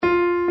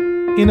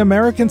In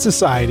American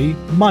society,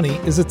 money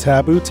is a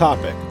taboo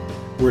topic.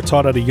 We're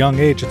taught at a young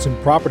age it's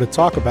improper to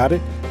talk about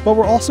it, but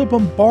we're also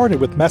bombarded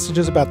with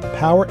messages about the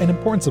power and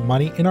importance of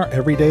money in our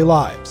everyday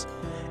lives.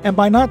 And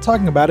by not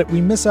talking about it,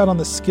 we miss out on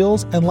the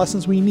skills and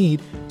lessons we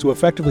need to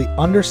effectively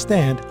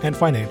understand and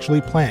financially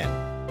plan.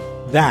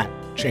 That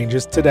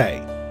changes today.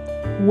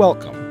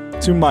 Welcome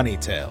to Money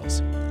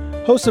Tales.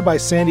 Hosted by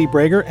Sandy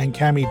Brager and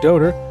Cami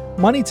Doder,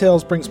 Money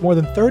Tales brings more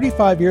than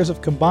 35 years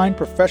of combined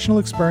professional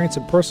experience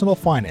in personal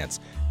finance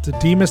to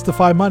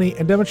demystify money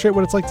and demonstrate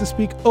what it's like to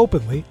speak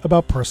openly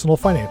about personal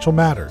financial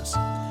matters.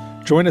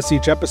 Join us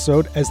each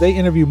episode as they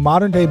interview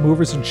modern-day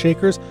movers and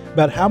shakers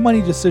about how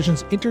money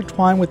decisions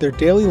intertwine with their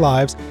daily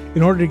lives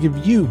in order to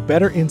give you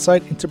better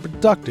insight into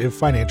productive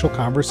financial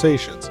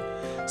conversations.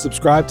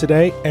 Subscribe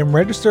today and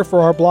register for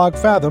our blog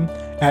Fathom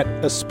at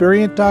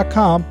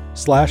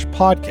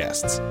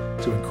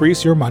aspiriant.com/podcasts to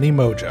increase your money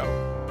mojo.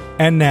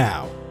 And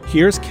now,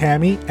 here's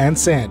Cami and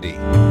Sandy.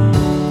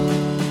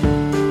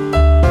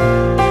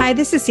 Hi,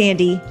 this is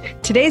Sandy.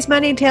 Today's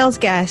Money Tales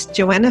guest,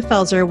 Joanna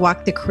Felser,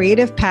 walked the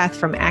creative path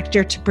from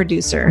actor to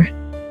producer.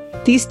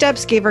 These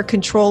steps gave her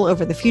control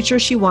over the future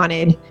she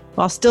wanted,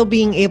 while still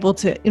being able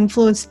to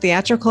influence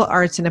theatrical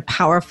arts in a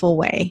powerful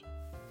way.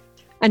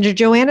 Under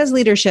Joanna's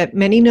leadership,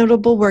 many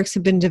notable works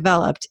have been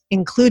developed,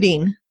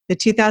 including the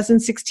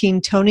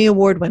 2016 Tony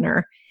Award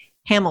winner,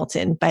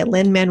 Hamilton by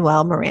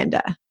Lin-Manuel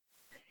Miranda.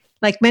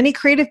 Like many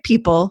creative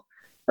people,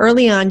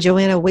 early on,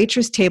 Joanna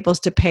waitressed tables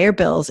to pay her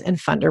bills and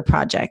fund her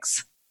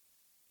projects.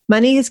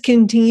 Money has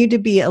continued to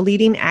be a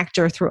leading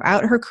actor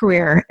throughout her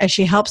career as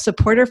she helps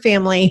support her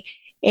family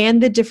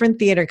and the different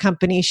theater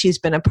companies she's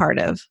been a part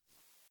of.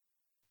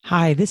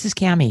 Hi, this is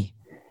Cami.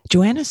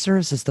 Joanna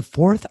serves as the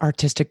fourth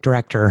artistic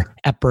director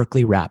at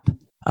Berkeley Rep,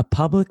 a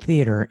public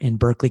theater in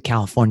Berkeley,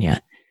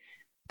 California.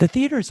 The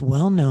theater is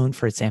well known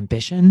for its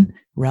ambition,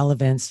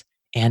 relevance,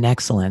 and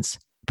excellence,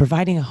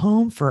 providing a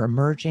home for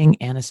emerging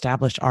and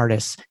established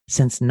artists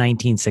since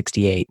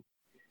 1968.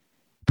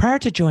 Prior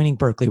to joining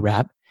Berkeley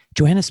Rep,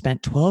 Joanna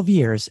spent 12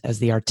 years as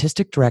the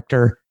artistic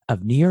director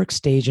of New York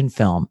Stage and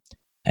Film,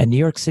 a New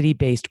York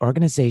City-based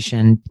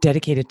organization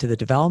dedicated to the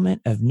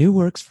development of new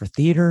works for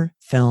theater,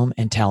 film,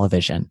 and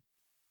television.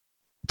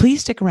 Please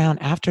stick around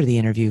after the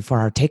interview for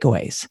our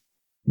takeaways.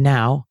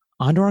 Now,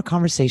 on to our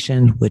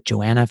conversation with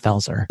Joanna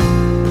Felser.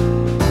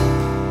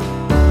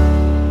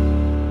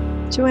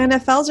 Joanna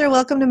Felser,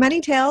 welcome to Money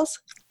Tales.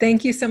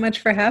 Thank you so much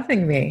for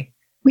having me.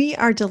 We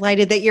are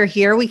delighted that you're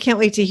here. We can't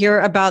wait to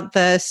hear about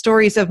the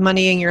stories of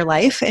money in your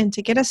life. And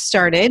to get us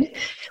started,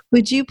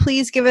 would you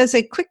please give us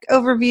a quick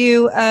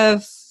overview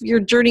of your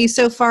journey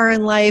so far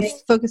in life,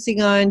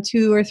 focusing on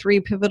 2 or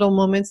 3 pivotal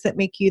moments that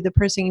make you the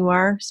person you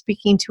are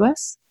speaking to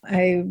us?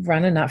 I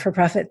run a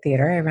not-for-profit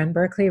theater. I run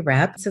Berkeley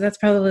Rep. So that's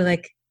probably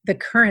like the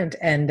current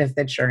end of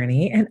the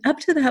journey. And up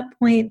to that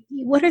point,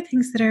 what are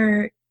things that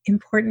are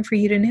important for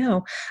you to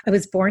know? I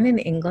was born in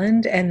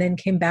England and then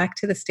came back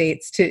to the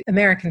States to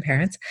American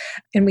parents.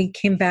 And we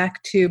came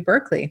back to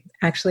Berkeley,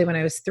 actually, when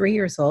I was 3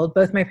 years old.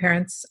 Both my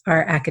parents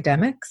are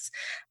academics,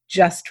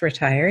 just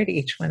retired,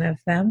 each one of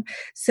them.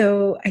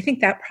 So I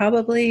think that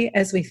probably,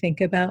 as we think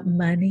about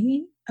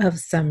money, of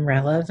some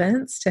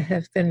relevance to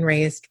have been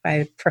raised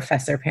by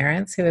professor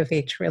parents who have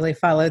each really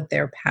followed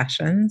their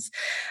passions.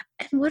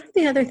 And what are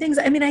the other things?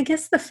 I mean, I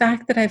guess the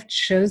fact that I've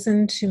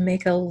chosen to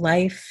make a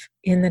life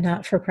in the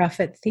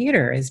not-for-profit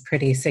theater is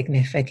pretty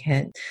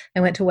significant.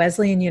 I went to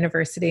Wesleyan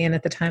University, and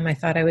at the time I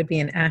thought I would be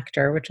an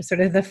actor, which was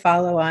sort of the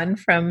follow-on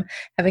from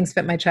having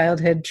spent my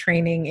childhood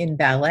training in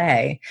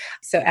ballet.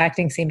 So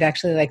acting seemed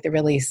actually like the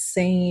really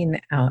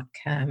sane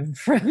outcome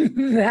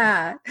from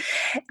that.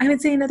 I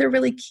would say another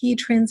really key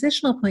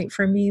transitional point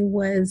for me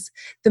was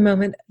the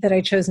moment that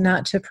I chose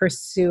not to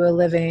pursue a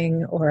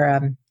living or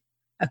a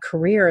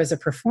career as a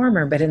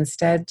performer, but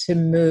instead to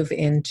move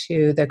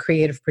into the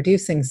creative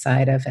producing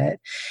side of it.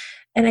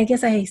 And I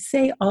guess I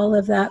say all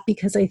of that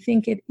because I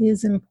think it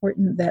is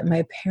important that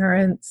my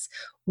parents,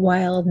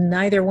 while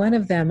neither one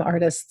of them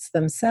artists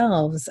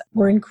themselves,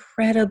 were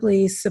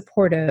incredibly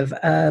supportive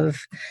of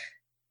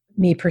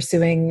me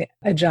pursuing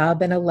a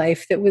job and a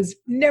life that was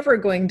never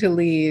going to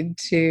lead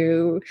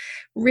to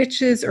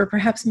riches or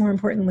perhaps more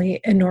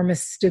importantly,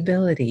 enormous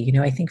stability. You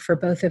know, I think for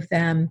both of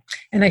them,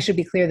 and I should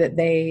be clear that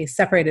they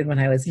separated when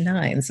I was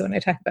 9. So when I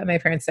talk about my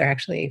parents, there are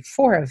actually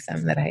 4 of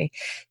them that I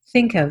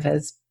think of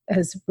as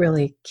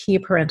really key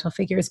parental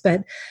figures.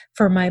 But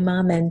for my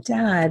mom and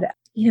dad,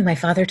 you know, my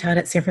father taught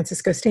at San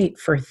Francisco State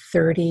for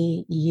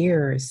 30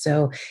 years.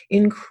 So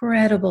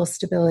incredible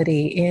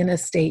stability in a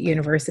state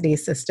university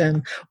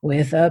system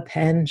with a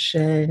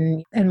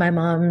pension. And my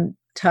mom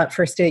taught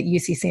first at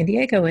UC San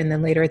Diego and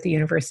then later at the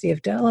University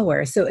of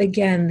Delaware. So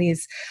again,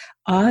 these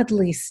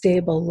oddly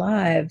stable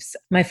lives.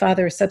 My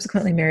father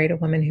subsequently married a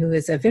woman who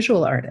is a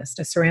visual artist,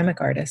 a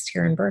ceramic artist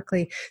here in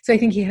Berkeley. So I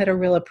think he had a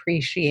real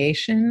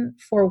appreciation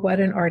for what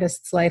an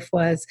artist's life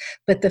was.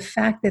 But the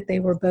fact that they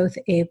were both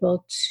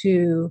able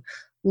to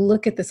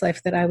look at this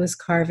life that I was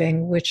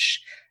carving,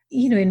 which,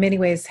 you know, in many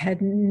ways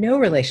had no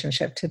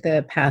relationship to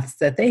the paths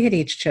that they had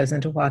each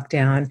chosen to walk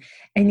down.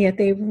 And yet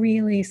they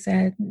really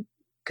said,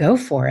 go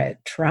for it,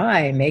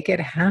 try, make it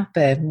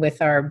happen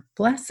with our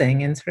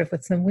blessing and sort of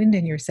with some wind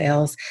in your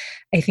sails,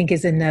 I think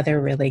is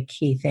another really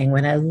key thing.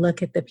 When I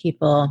look at the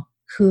people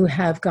who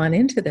have gone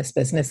into this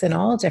business in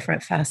all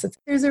different facets,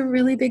 there's a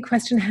really big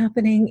question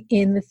happening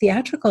in the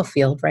theatrical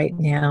field right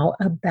now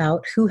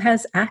about who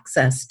has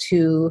access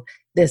to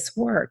this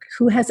work,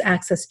 who has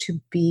access to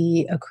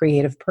be a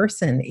creative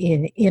person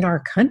in our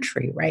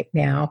country right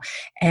now.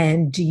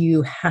 And do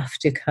you have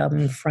to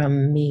come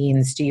from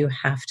means? Do you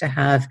have to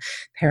have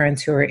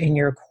parents who are in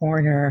your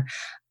corner?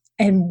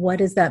 And what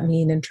does that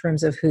mean in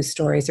terms of whose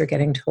stories are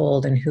getting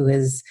told and who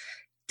is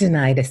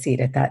denied a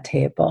seat at that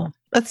table?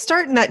 Let's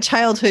start in that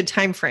childhood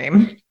time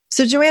frame.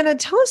 So Joanna,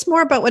 tell us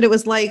more about what it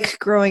was like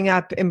growing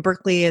up in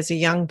Berkeley as a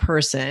young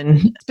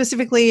person,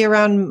 specifically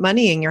around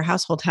money in your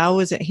household. How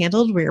was it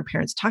handled? Were your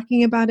parents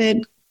talking about it?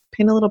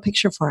 Paint a little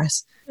picture for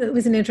us. It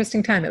was an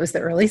interesting time. It was the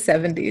early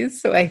 70s.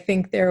 So I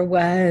think there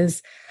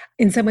was,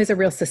 in some ways, a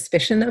real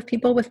suspicion of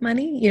people with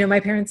money. You know, my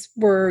parents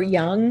were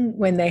young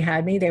when they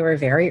had me. They were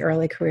very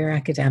early career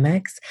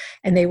academics,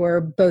 and they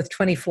were both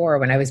 24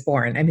 when I was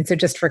born. I mean, so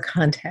just for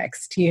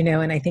context, you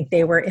know, and I think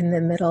they were in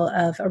the middle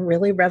of a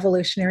really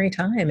revolutionary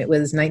time. It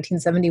was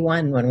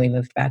 1971 when we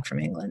moved back from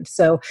England.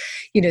 So,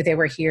 you know, they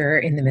were here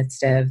in the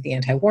midst of the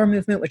anti-war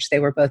movement, which they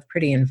were both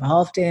pretty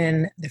involved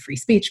in, the free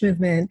speech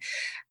movement,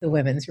 the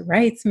women's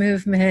rights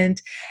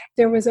movement.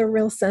 There was a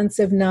real sense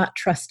of not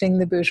trusting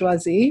the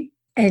bourgeoisie.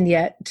 And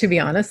yet, to be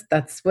honest,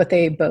 that's what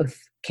they both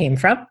came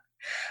from.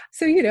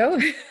 So, you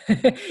know,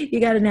 you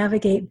got to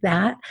navigate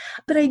that.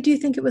 But I do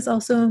think it was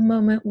also a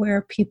moment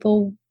where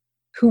people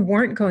who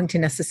weren't going to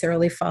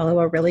necessarily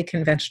follow a really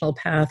conventional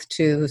path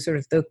to sort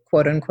of the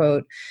quote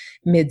unquote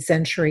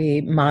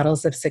mid-century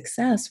models of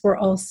success were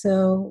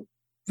also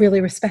really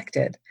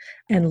respected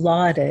and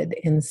lauded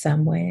in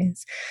some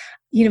ways.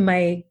 You know,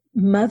 my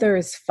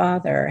mother's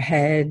father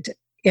had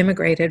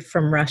immigrated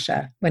from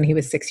Russia when he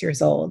was 6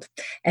 years old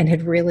and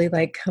had really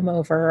come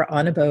over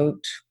on a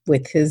boat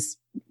with his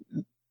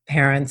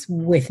parents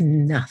with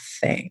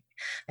nothing,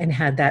 and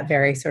had that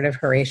very sort of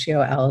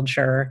Horatio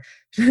Alger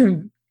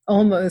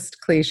almost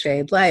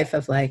cliched life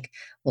of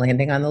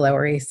landing on the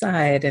Lower East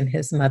Side. And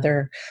his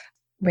mother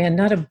ran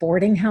not a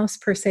boarding house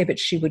per se, but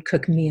she would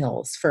cook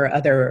meals for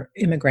other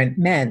immigrant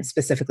men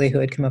specifically who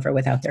had come over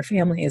without their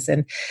families.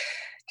 And,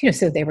 you know,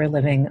 so they were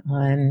living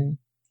on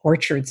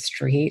Orchard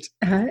Street,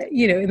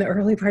 you know, in the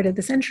early part of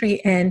the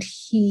century. And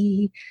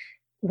he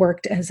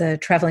worked as a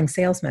traveling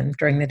salesman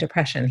during the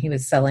Depression. He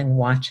was selling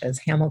watches,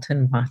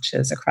 Hamilton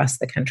watches, across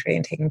the country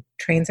and taking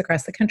trains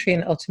across the country.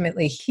 And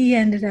ultimately, he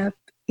ended up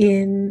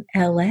in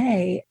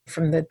LA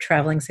from the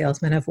traveling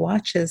salesman of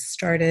watches,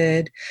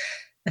 started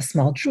a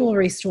small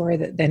jewelry store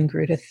that then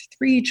grew to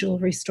 3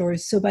 jewelry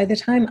stores. So by the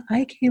time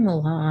I came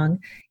along,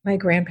 my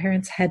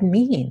grandparents had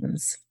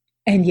means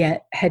and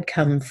yet had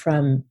come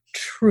from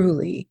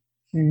truly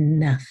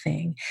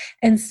nothing.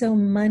 And so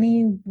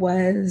money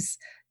was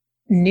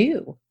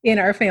new in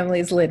our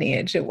family's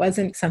lineage. It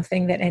wasn't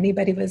something that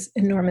anybody was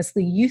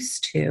enormously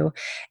used to.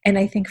 And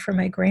I think for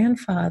my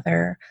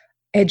grandfather,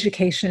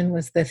 education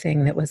was the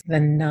thing that was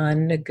the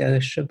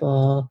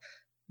non-negotiable,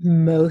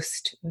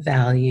 most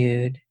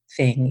valued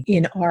thing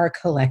in our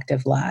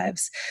collective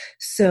lives.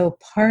 So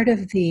part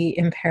of the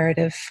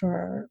imperative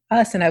for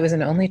us, and I was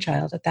an only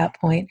child at that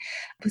point,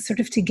 was sort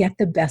of to get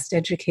the best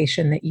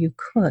education that you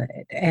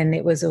could. And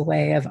it was a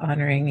way of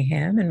honoring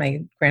him. And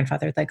my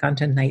grandfather had gone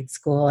to night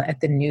school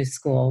at the new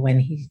school when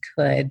he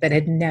could, but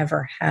had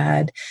never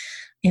had,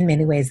 in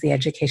many ways, the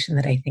education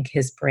that I think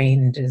his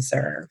brain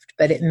deserved.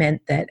 But it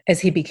meant that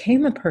as he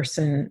became a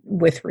person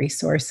with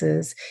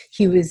resources,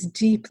 he was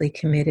deeply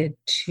committed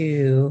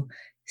to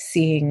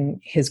seeing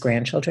his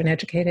grandchildren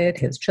educated,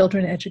 his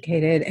children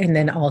educated, and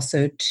then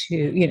also to,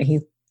 you know, he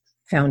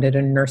founded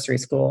a nursery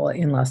school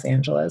in Los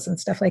Angeles and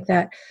stuff like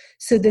that.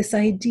 So this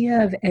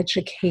idea of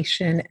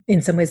education,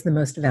 in some ways the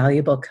most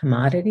valuable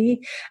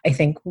commodity, I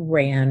think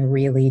ran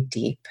really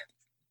deep,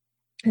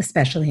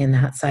 especially in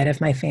that side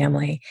of my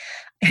family.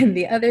 And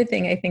the other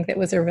thing I think that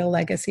was a real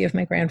legacy of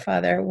my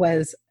grandfather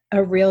was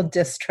a real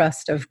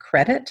distrust of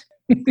credit.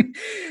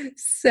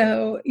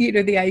 So, you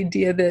know, the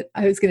idea that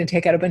I was going to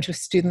take out a bunch of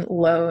student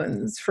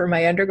loans for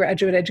my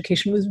undergraduate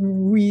education was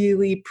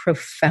really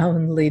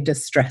profoundly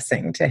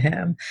distressing to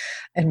him.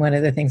 And one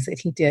of the things that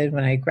he did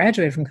when I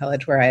graduated from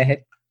college, where I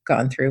had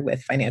gone through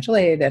with financial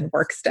aid and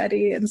work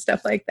study and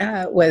stuff like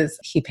that, was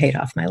he paid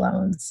off my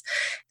loans.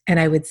 And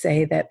I would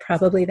say that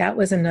probably that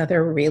was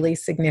another really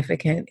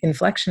significant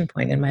inflection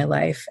point in my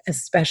life,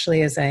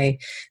 especially as I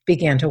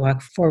began to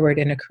walk forward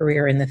in a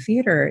career in the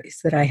theater, is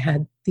that I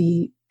had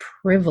the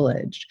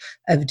privilege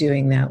of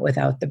doing that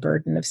without the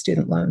burden of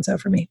student loans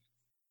over me.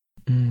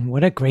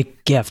 What a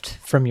great gift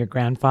from your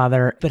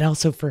grandfather, but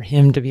also for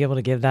him to be able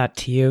to give that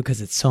to you, because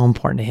it's so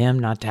important to him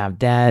not to have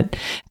debt.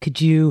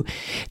 Could you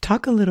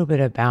talk a little bit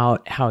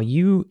about how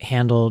you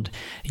handled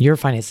your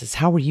finances?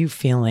 How were you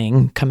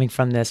feeling coming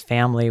from this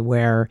family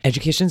where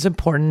education is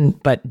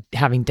important, but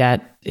having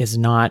debt is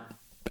not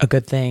a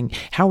good thing?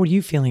 How were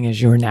you feeling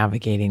as you were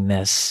navigating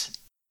this?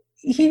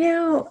 You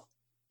know,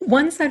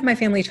 One side of my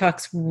family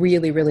talks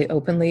really, really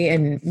openly,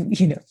 and,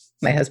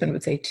 my husband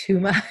would say too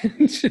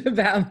much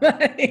about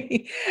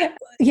money,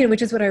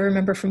 which is what I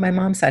remember from my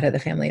mom's side of the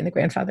family and the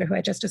grandfather who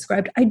I just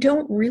described. I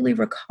don't really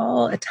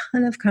recall a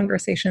ton of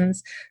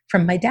conversations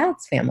from my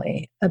dad's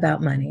family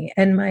about money.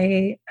 And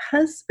my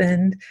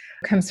husband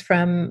comes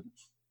from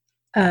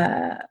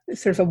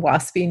sort of a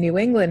waspy New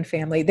England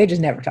family. They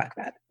just never talk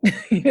about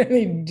it.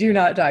 They do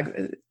not talk.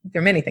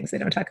 There are many things they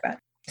don't talk about.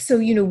 So,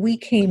 we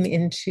came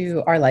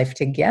into our life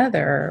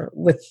together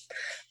with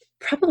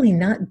probably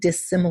not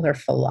dissimilar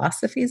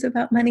philosophies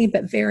about money,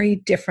 but very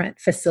different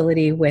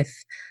facility with,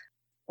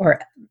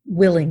 or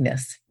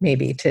willingness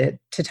maybe to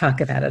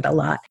talk about it a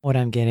lot. What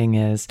I'm getting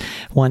is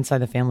one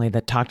side of the family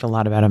that talked a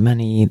lot about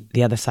money,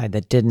 the other side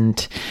that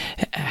didn't.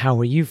 How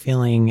were you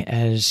feeling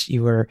as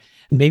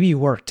maybe you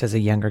worked as a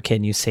younger kid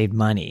and you saved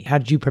money? How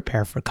did you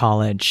prepare for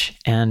college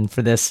and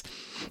for this,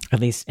 at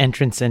least,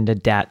 entrance into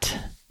debt?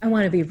 I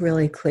want to be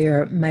really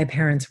clear. My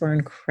parents were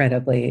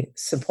incredibly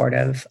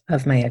supportive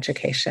of my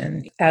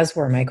education, as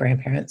were my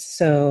grandparents.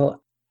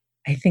 So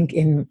I think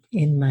in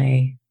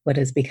my, what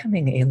is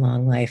becoming a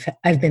long life,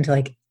 I've been to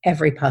like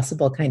every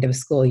possible kind of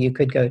school you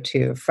could go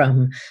to,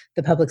 from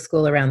the public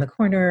school around the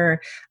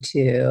corner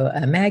to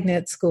a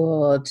magnet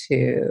school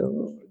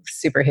to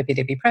super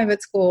hippy-dippy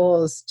private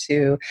schools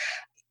to,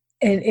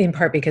 in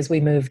part because we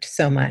moved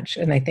so much.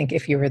 And I think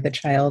if you were the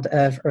child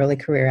of early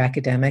career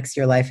academics,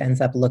 your life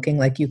ends up looking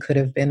like you could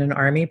have been an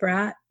army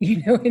brat,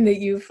 in that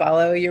you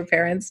follow your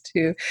parents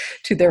to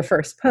their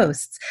first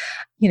posts.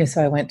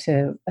 So I went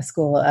to a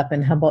school up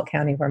in Humboldt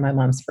County where my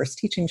mom's first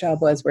teaching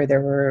job was, where there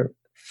were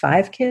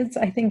 5 kids,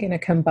 I think, in a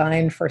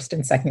combined first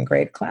and second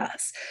grade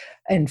class,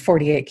 and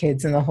 48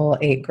 kids in the whole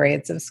 8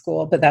 grades of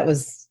school. But that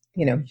was,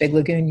 Big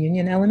Lagoon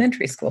Union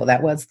Elementary School.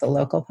 That was the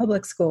local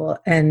public school.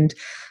 And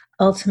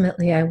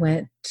ultimately, I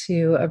went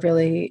to a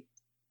really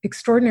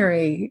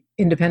extraordinary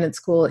independent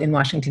school in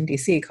Washington,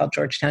 D.C. called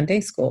Georgetown Day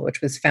School,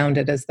 which was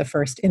founded as the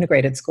first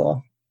integrated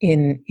school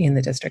in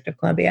the District of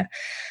Columbia.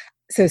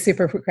 So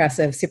super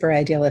progressive, super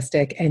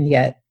idealistic, and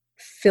yet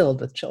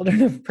filled with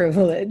children of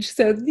privilege.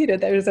 So,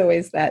 there's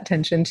always that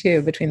tension,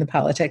 too, between the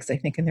politics, I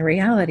think, and the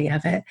reality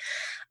of it.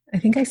 I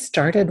think I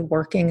started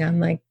working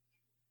on I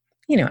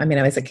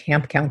was a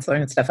camp counselor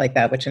and stuff like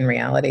that, which in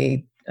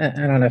reality, I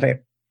don't know if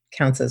it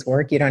counts as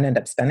work. You don't end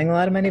up spending a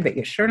lot of money, but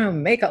you sure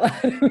don't make a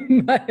lot of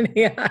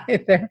money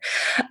either.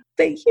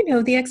 But,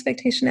 the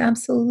expectation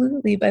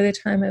absolutely by the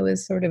time I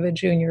was sort of a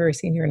junior or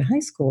senior in high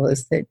school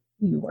is that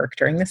you work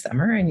during the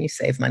summer and you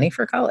save money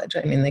for college.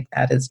 I mean,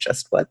 that is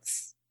just what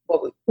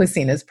was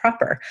seen as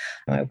proper.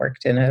 I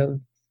worked in a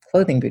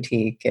clothing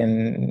boutique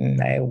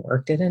and I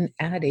worked at an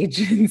ad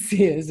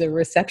agency as a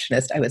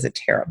receptionist. I was a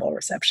terrible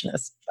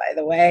receptionist, by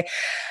the way.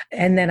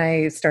 And then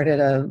I started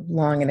a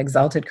long and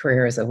exalted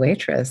career as a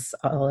waitress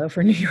all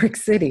over New York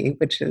City,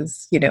 which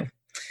is,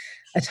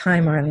 a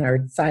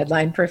time-honored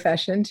sideline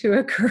profession to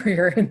a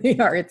career in the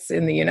arts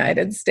in the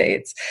United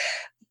States.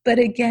 But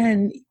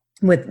again,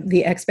 with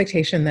the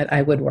expectation that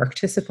I would work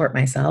to support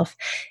myself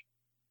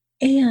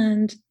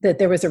and that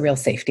there was a real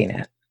safety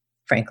net,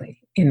 frankly,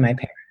 in my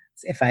parents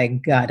if I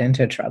got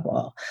into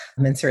trouble.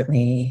 And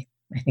certainly,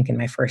 I think in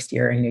my first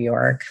year in New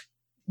York,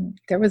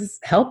 there was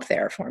help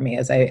there for me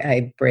as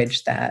I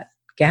bridged that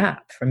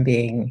gap from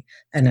being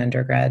an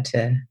undergrad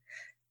to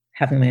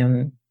having my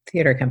own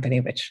theater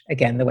company, which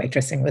again, the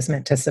waitressing was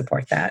meant to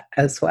support that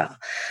as well.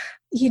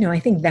 I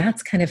think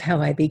that's kind of how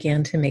I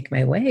began to make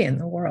my way in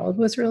the world,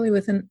 was really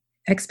with an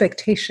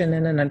expectation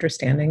and an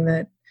understanding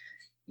that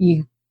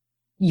you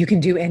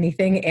can do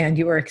anything and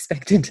you are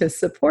expected to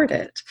support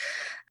it.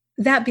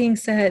 That being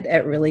said,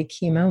 at really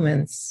key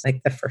moments,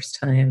 like the first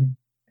time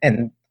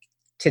and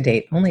to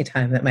date only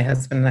time that my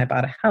husband and I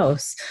bought a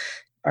house,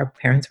 our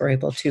parents were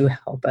able to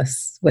help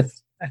us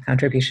with a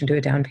contribution to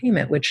a down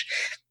payment, which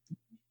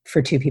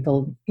for 2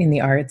 people in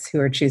the arts who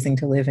are choosing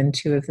to live in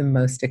 2 of the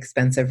most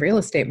expensive real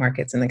estate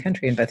markets in the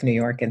country, in both New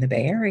York and the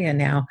Bay Area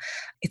now,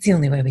 it's the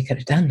only way we could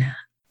have done that.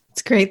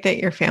 It's great that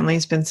your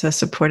family's been so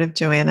supportive,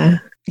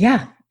 Joanna.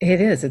 Yeah,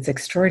 it is. It's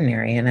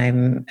extraordinary. And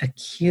I'm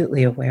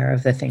acutely aware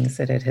of the things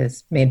that it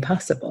has made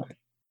possible.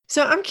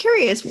 So I'm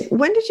curious,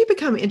 when did you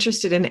become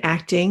interested in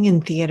acting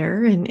and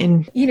theater?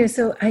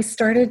 So I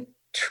started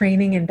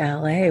training in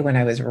ballet when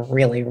I was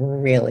really,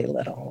 really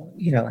little,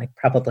 like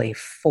probably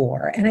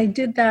 4. And I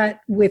did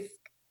that with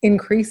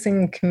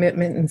increasing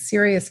commitment and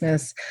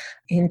seriousness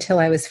until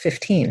I was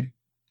 15.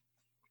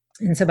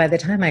 And so by the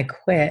time I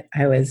quit,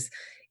 I was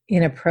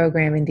in a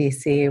program in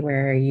DC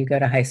where you go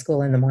to high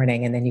school in the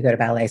morning and then you go to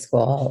ballet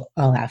school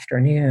all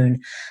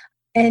afternoon.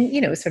 And,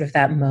 sort of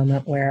that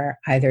moment where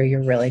either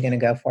you're really going to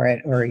go for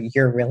it or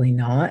you're really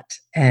not.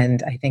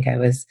 And I think I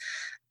was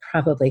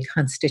probably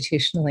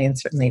constitutionally and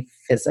certainly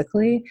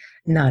physically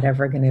not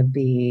ever going to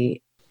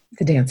be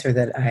the dancer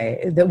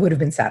that would have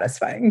been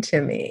satisfying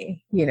to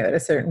me. At a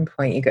certain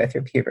point you go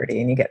through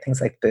puberty and you get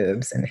things like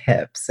boobs and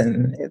hips,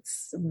 and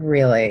it's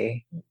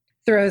really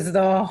throws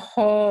the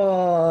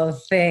whole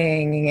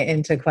thing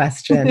into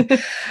question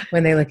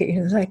when they look at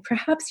you. It's like,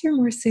 perhaps you're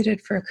more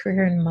suited for a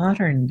career in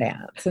modern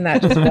dance. And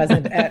that just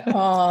wasn't at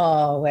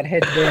all what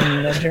had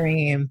been the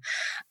dream.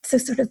 So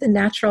sort of the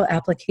natural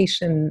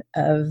application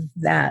of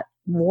that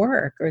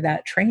work or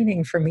that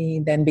training for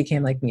me then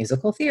became like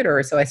musical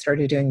theater. So I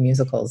started doing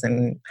musicals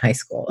in high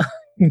school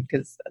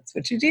because that's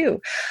what you do,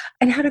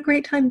 and had a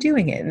great time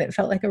doing it. And it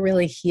felt like a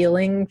really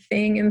healing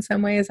thing in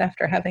some ways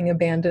after having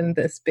abandoned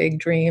this big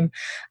dream.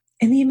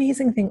 And the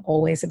amazing thing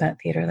always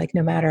about theater, like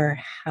no matter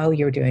how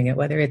you're doing it,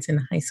 whether it's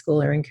in high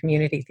school or in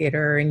community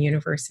theater or in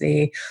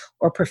university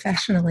or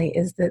professionally,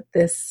 is that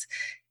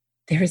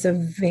there's a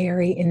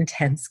very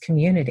intense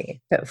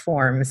community that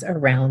forms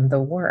around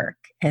the work.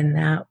 And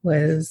that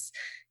was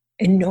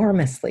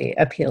enormously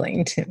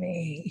appealing to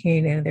me.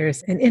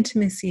 There's an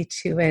intimacy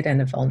to it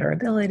and a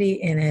vulnerability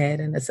in it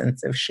and a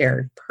sense of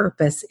shared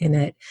purpose in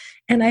it.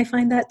 And I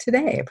find that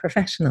today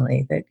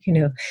professionally that,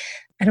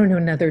 I don't know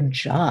another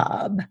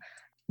job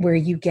where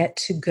you get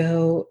to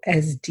go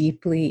as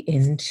deeply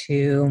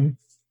into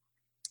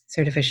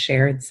sort of a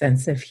shared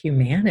sense of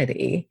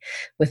humanity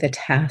with a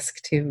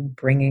task to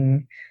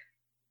bringing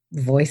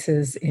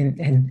voices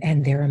in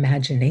and their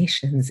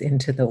imaginations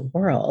into the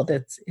world.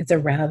 It's a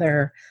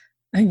rather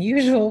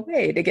unusual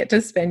way to get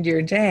to spend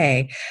your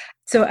day.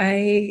 So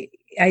I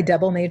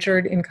double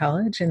majored in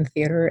college in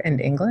theater and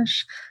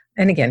English.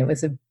 And again, it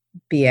was a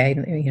BA,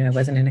 I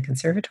wasn't in a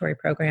conservatory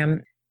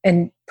program.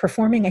 And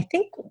performing, I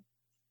think,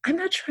 I'm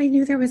not sure I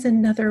knew there was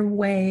another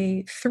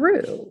way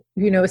through,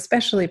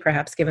 especially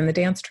perhaps given the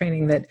dance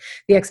training, that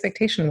the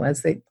expectation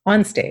was that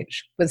on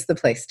stage was the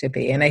place to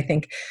be. And I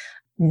think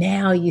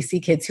now you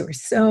see kids who are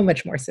so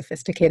much more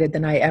sophisticated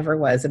than I ever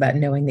was about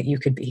knowing that you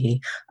could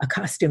be a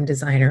costume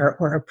designer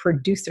or a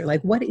producer.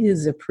 Like, what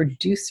is a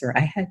producer?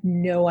 I had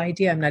no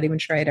idea. I'm not even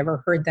sure I'd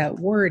ever heard that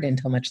word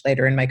until much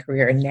later in my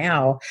career. And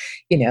now,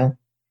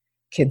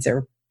 kids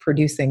are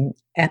producing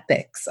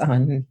epics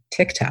on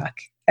TikTok.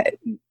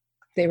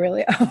 They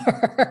really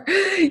are.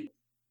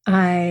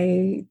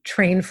 I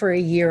trained for a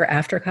year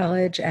after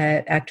college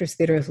at Actors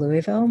Theater of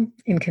Louisville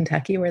in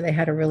Kentucky, where they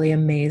had a really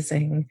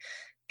amazing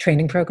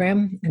training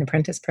program, an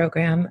apprentice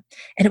program.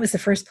 And it was the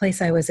first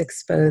place I was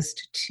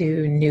exposed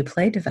to new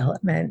play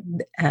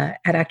development. At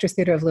Actors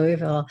Theater of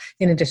Louisville,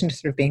 in addition to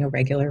sort of being a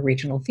regular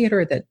regional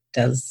theater that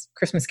does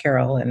Christmas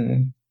Carol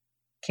and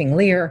King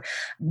Lear,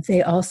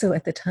 they also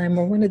at the time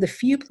were one of the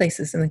few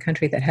places in the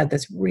country that had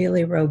this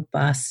really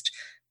robust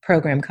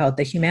program called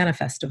the Humana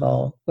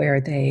Festival, where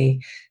they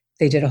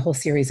did a whole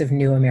series of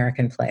new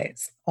American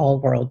plays, all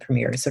world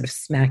premieres, sort of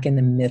smack in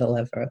the middle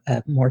of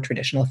a more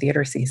traditional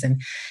theater season.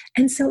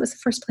 And so it was the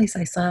first place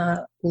I saw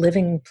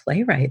living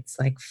playwrights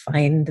like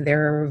find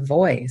their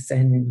voice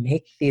and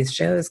make these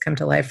shows come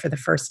to life for the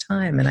first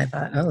time. And I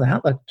thought, oh,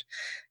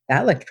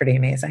 that looked pretty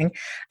amazing.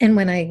 And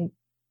when I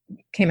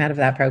came out of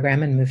that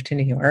program and moved to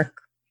New York,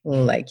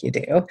 like you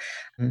do,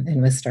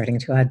 and was starting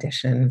to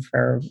audition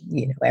for,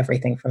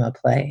 everything from a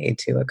play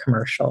to a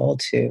commercial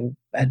to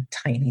a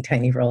tiny,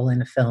 tiny role in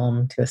a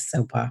film to a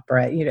soap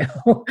opera,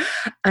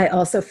 I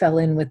also fell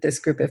in with this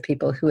group of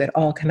people who had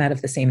all come out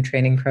of the same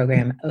training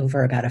program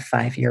over about a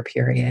 5-year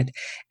period,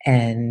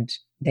 and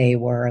they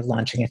were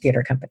launching a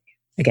theater company.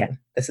 Again,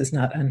 this is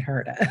not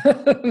unheard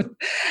of.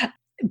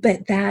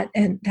 But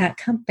that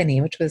company,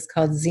 which was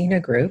called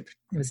Xena Group,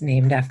 it was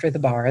named after the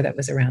bar that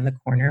was around the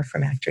corner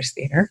from Actors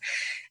Theater,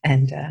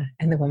 and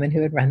the woman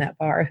who had run that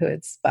bar, who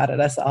had spotted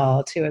us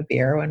all to a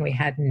beer when we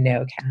had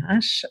no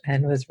cash,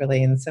 and was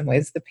really in some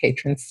ways the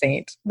patron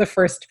saint, the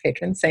first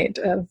patron saint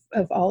of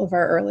all of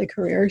our early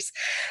careers.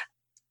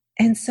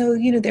 And so,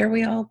 there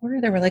we all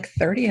were. There were like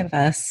 30 of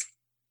us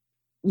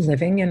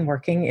living and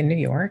working in New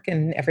York,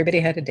 and everybody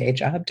had a day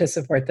job to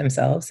support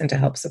themselves and to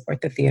help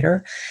support the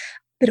theater.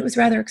 But it was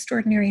rather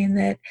extraordinary in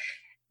that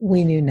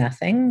we knew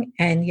nothing,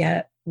 and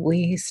yet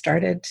we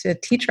started to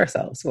teach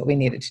ourselves what we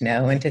needed to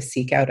know and to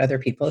seek out other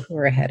people who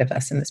were ahead of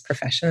us in this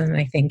profession. And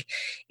I think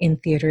in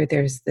theater,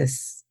 there's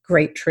this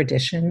great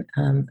tradition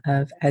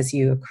of as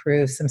you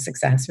accrue some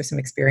success or some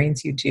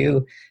experience, you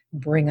do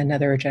bring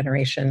another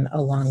generation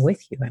along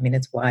with you. I mean,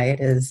 it's why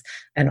it is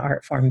an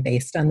art form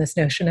based on this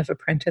notion of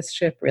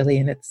apprenticeship, really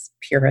in its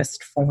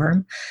purest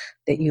form,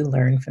 that you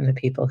learn from the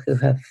people who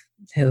have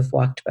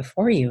walked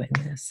before you in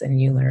this,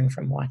 and you learn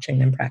from watching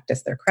them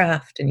practice their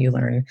craft, and you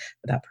learn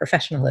about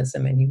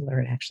professionalism, and you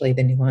learn actually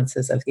the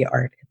nuances of the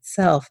art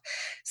itself.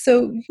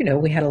 So,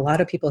 we had a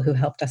lot of people who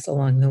helped us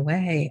along the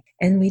way,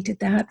 and we did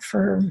that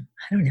for,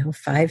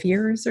 5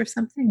 years or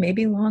something,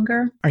 maybe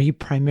longer. Are you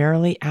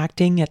primarily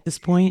acting at this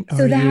point?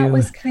 So that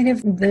was kind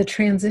of the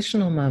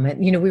transitional moment.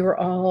 We were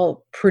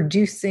all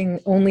producing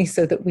only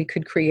so that we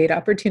could create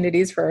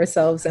opportunities for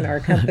ourselves and our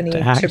company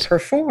to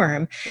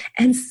perform.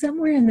 And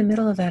somewhere in the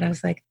middle of that, I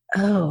was like,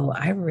 oh,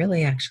 I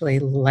really actually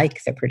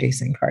like the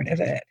producing part of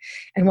it.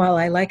 And while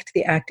I liked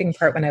the acting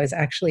part when I was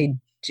actually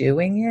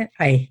doing it,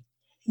 I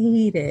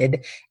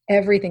hated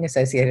everything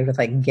associated with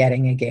like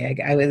getting a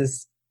gig. I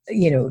was,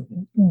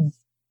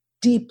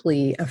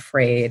 deeply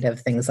afraid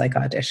of things like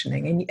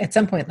auditioning. And at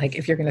some point, like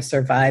if you're going to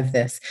survive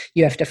this,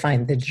 you have to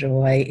find the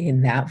joy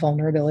in that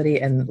vulnerability.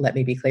 And let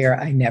me be clear,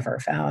 I never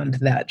found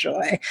that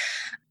joy.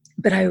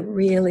 But I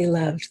really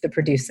loved the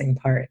producing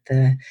part,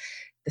 the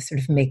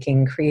sort of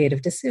making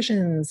creative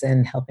decisions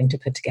and helping to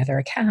put together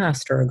a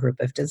cast or a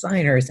group of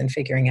designers and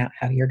figuring out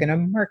how you're going to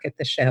market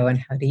the show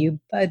and how do you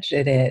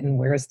budget it and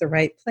where's the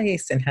right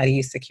place and how do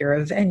you secure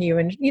a venue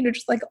and,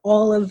 just like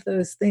all of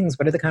those things.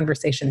 What are the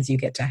conversations you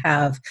get to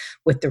have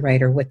with the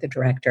writer, with the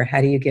director?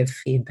 How do you give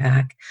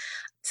feedback?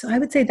 So I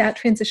would say that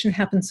transition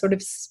happened sort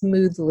of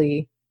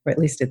smoothly, or at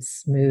least it's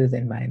smooth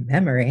in my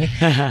memory,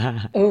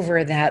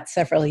 over that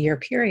several year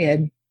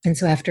period. And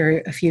so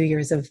after a few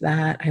years of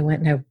that, I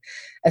went and I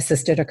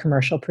assisted a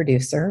commercial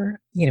producer,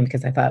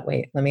 because I thought,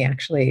 wait, let me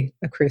actually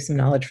accrue some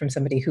knowledge from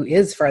somebody who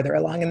is farther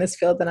along in this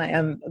field than I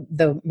am,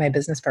 though my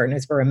business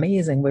partners were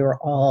amazing. We were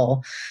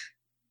all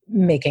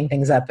making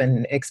things up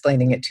and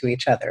explaining it to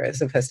each other as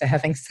opposed to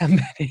having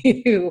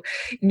somebody who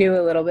knew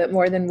a little bit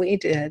more than we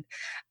did.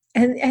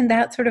 And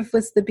that sort of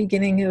was the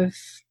beginning of,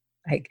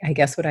 I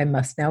guess, what I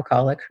must now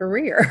call a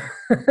career.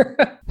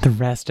 The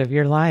rest of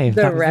your life.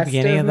 The rest of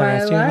your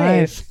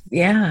life.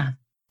 Yeah.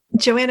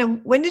 Joanna,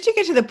 when did you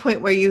get to the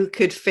point where you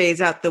could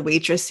phase out the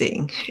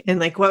waitressing? And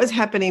like, what was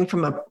happening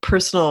from a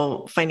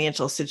personal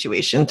financial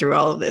situation through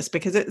all of this?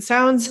 Because it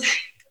sounds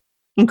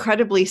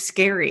incredibly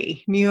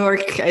scary. New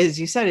York, as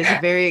you said, is a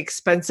very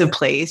expensive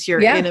place. You're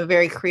in a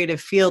very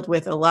creative field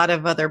with a lot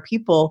of other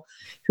people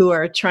who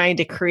are trying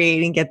to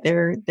create and get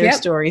their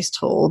stories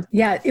told.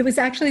 Yeah, it was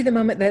actually the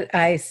moment that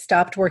I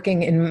stopped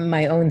working in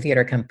my own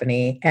theater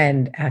company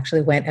and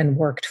actually went and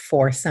worked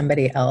for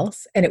somebody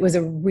else. And it was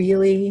a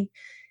really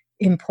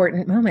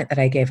important moment that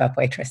I gave up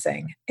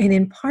waitressing. And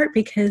in part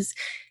because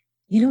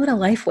you know what a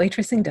life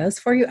waitressing does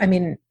for you? I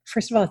mean,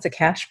 first of all, it's a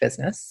cash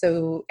business.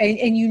 So,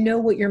 and you know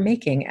what you're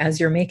making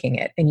as you're making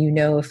it. And you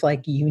know, if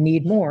like you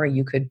need more,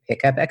 you could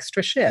pick up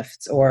extra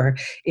shifts. Or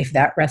if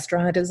that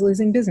restaurant is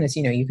losing business,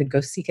 you could go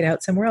seek it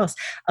out somewhere else.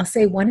 I'll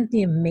say one of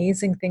the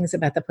amazing things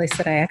about the place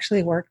that I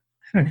actually worked,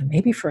 I don't know,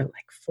 maybe for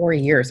like 4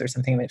 years or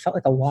something, I mean, it felt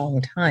like a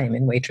long time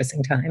in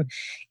waitressing time,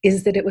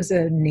 is that it was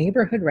a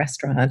neighborhood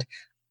restaurant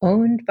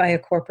owned by a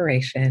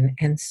corporation.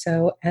 And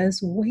so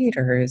as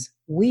waiters,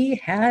 we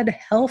had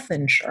health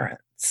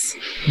insurance.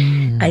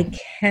 I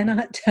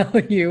cannot tell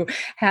you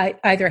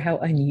either how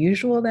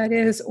unusual that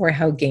is or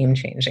how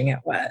game-changing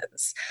it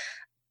was.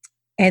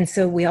 And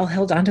so we all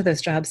held on to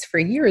those jobs for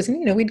years.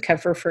 And, we'd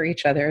cover for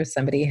each other.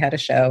 Somebody had a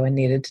show and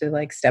needed to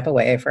like step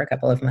away for a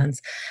couple of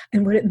months.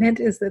 And what it meant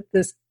is that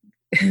this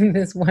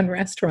one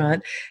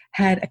restaurant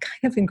had a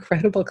kind of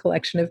incredible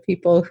collection of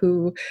people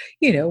who,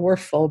 were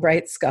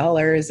Fulbright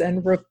scholars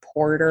and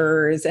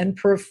reporters and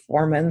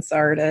performance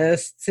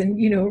artists and,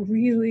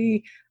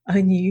 really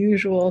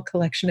unusual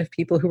collection of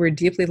people who were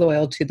deeply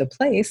loyal to the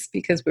place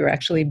because we were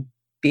actually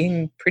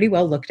being pretty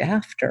well looked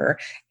after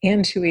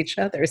and to each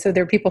other. So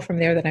there are people from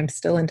there that I'm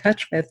still in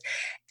touch with.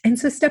 And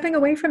so stepping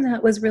away from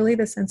that was really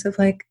the sense of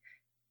like,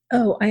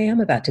 oh, I am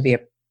about to be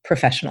a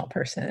professional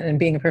person. And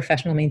being a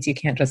professional means you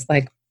can't just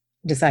like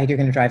decide you're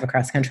going to drive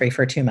across country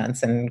for 2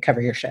 months and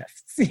cover your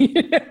shifts.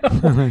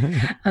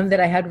 That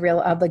I had real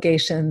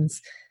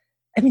obligations.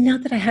 I mean,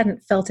 not that I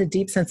hadn't felt a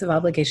deep sense of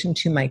obligation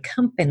to my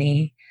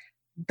company,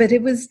 but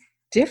it was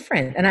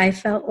different. And I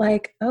felt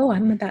like, oh,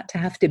 I'm about to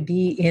have to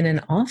be in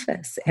an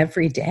office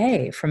every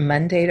day from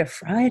Monday to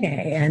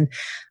Friday. And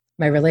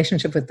my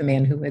relationship with the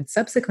man who would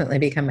subsequently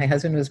become my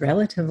husband was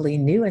relatively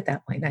new at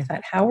that point. And I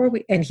thought, how are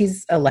we? And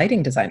he's a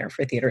lighting designer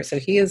for theater. So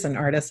he is an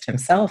artist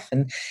himself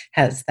and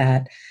has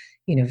that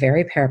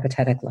very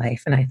peripatetic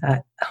life. And I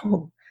thought,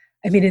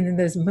 in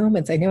those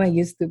moments, I know I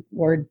used the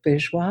word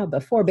bourgeois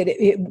before, but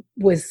it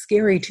was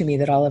scary to me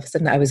that all of a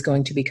sudden I was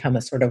going to become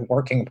a sort of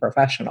working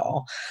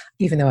professional,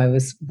 even though I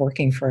was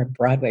working for a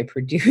Broadway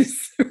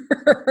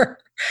producer.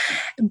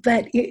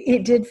 But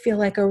it did feel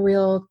like a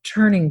real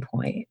turning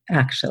point,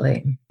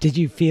 actually. Did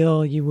you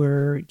feel you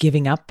were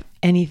giving up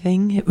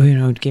anything,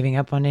 giving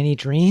up on any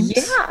dreams?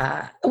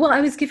 Yeah. Well,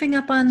 I was giving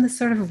up on the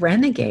sort of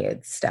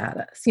renegade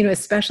status,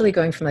 especially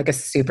going from like a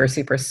super,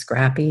 super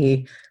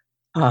scrappy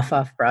off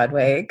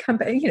Broadway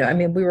company.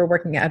 We were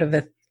working out of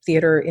a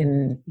theater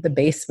in the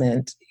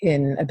basement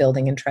in a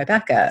building in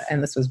Tribeca.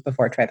 And this was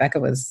before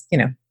Tribeca was,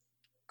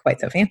 quite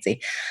so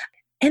fancy.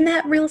 And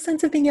that real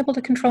sense of being able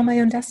to control my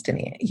own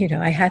destiny.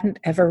 I hadn't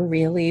ever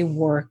really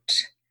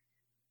worked,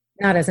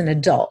 not as an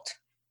adult,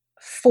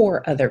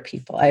 for other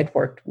people. I'd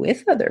worked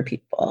with other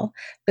people,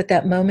 but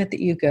that moment that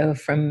you go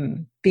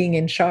from being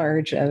in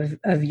charge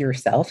of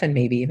yourself and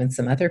maybe even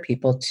some other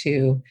people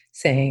to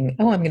saying,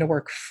 oh, I'm going to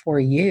work for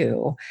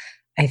you,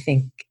 I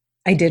think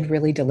I did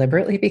really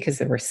deliberately because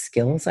there were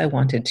skills I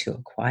wanted to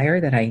acquire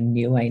that I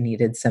knew I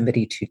needed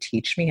somebody to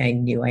teach me. I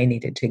knew I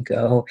needed to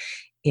go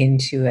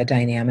into a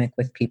dynamic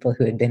with people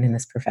who had been in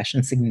this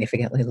profession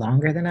significantly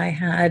longer than I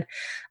had.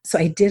 So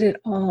I did it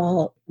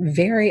all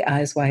very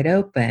eyes wide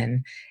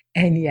open.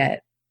 And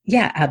yet,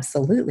 yeah,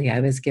 absolutely, I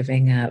was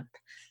giving up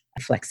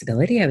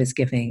flexibility. I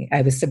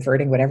was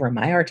subverting whatever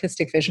my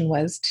artistic vision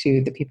was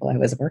to the people I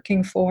was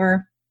working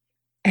for.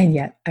 And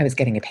yet I was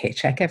getting a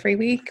paycheck every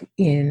week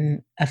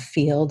in a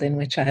field in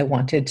which I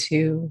wanted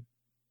to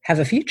have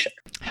a future.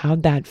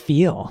 How'd that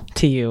feel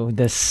to you?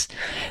 This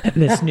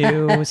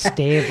new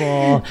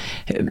stable,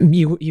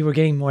 you were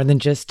getting more than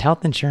just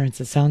health insurance.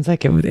 It sounds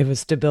like it was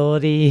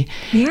stability.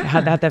 Yeah.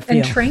 How'd that feel?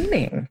 And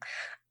training.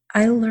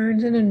 I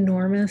learned an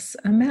enormous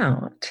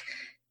amount.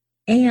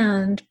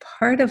 And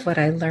part of what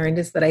I learned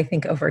is that I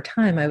think over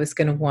time I was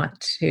going to want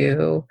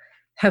to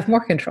have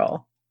more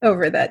control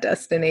over that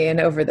destiny and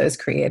over those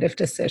creative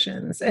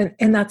decisions.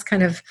 And that's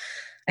kind of,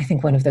 I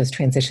think, one of those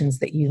transitions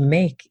that you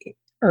make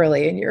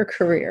early in your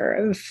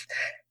career of,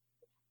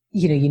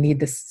 you need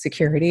the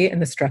security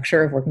and the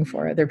structure of working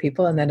for other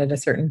people. And then at a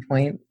certain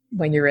point,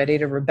 when you're ready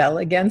to rebel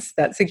against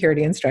that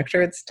security and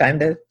structure, it's time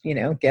to,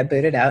 get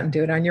booted out and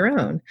do it on your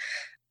own.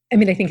 I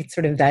mean, I think it's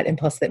sort of that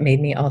impulse that made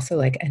me also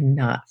like a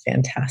not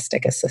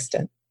fantastic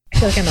assistant. I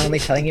feel like I'm only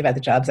telling you about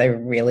the jobs I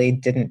really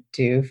didn't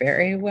do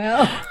very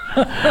well.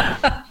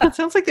 It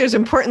sounds like there's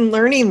important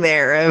learning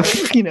there of,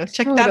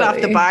 check that off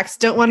the box.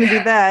 Don't want to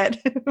do that.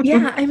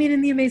 Yeah. I mean,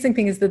 and the amazing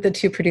thing is that the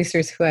two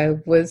producers who I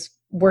was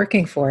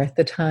working for at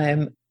the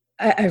time,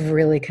 I've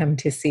really come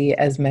to see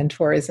as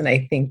mentors. And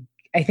I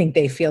think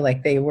they feel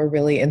like they were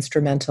really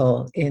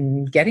instrumental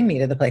in getting me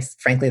to the place,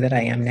 frankly, that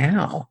I am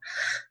now.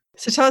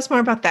 So tell us more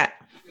about that.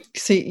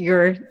 So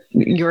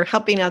you're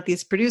helping out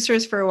these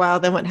producers for a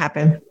while. Then what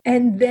happened?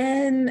 And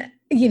then,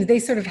 they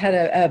sort of had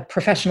a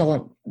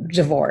professional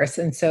divorce.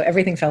 And so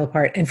everything fell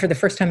apart. And for the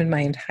first time in my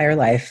entire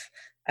life,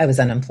 I was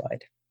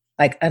unemployed,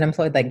 like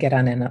get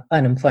on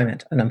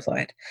unemployment,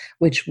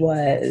 which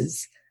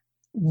was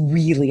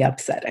really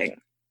upsetting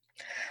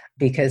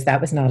because that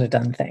was not a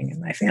done thing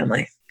in my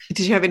family.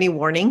 Did you have any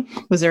warning?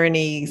 Was there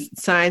any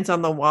signs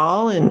on the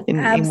wall and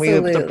were you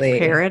able to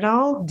prepare it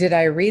all? Did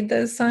I read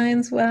those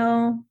signs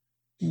well?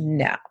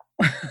 No.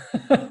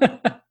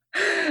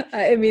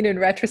 I mean, in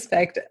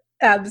retrospect,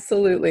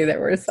 absolutely there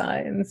were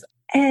signs.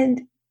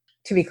 And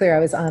to be clear, I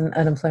was on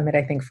unemployment,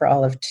 I think, for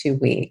all of 2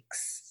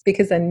 weeks,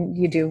 because then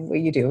you do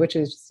what you do, which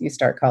is you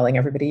start calling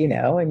everybody you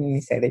know, and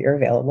you say that you're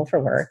available for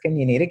work and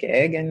you need a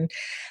gig.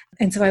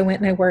 And so I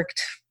went and I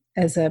worked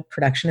as a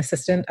production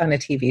assistant on a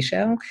TV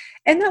show.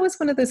 And that was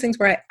one of those things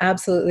where I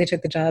absolutely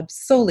took the job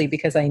solely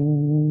because I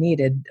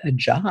needed a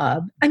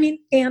job. I mean,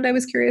 and I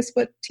was curious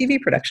what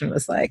TV production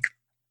was like.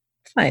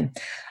 Fine.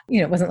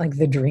 It wasn't like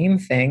the dream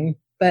thing,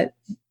 but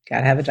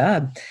got to have a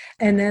job.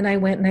 And then I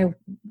went and I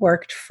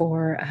worked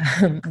for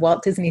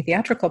Walt Disney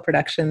Theatrical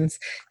Productions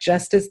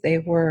just as they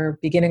were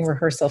beginning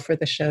rehearsal for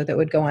the show that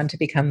would go on to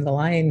become The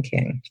Lion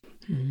King.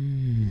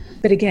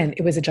 But again,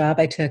 it was a job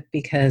I took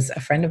because a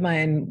friend of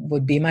mine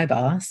would be my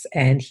boss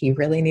and he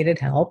really needed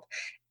help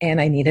and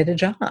I needed a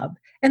job.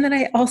 And then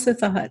I also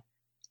thought,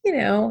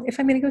 if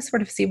I'm going to go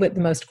sort of see what the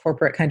most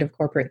corporate kind of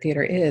corporate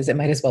theater is, it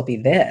might as well be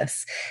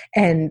this.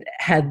 And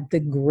had the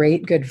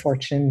great good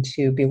fortune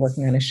to be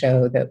working on a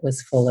show that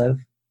was full of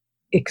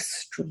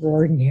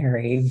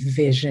extraordinary,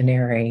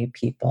 visionary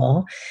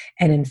people.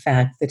 And in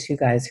fact, the two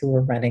guys who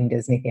were running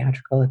Disney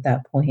Theatrical at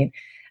that point,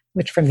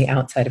 which from the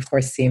outside, of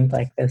course, seemed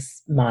like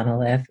this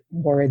monolith,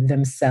 were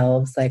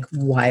themselves like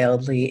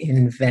wildly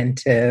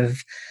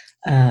inventive,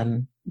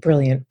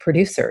 brilliant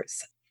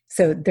producers.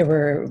 So there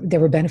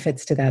were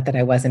benefits to that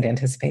I wasn't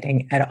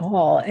anticipating at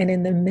all. And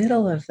in the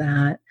middle of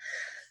that,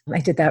 I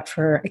did that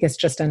for, I guess,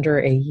 just under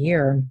a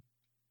year.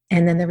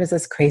 And then there was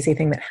this crazy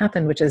thing that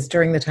happened, which is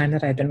during the time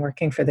that I'd been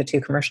working for the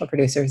two commercial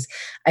producers,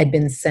 I'd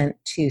been sent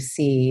to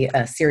see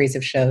a series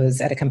of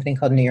shows at a company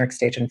called New York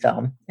Stage and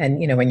Film. And,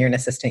 when you're an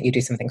assistant, you do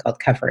something called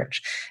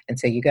coverage. And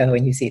so you go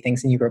and you see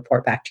things and you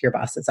report back to your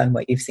bosses on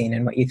what you've seen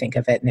and what you think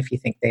of it. And if you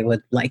think they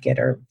would like it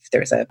or if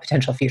there's a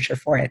potential future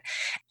for it.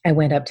 I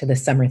went up to the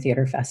Summer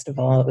Theater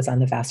Festival. It was on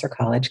the Vassar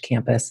College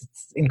campus.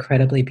 It's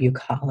incredibly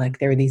bucolic.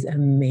 There were these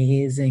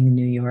amazing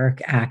New York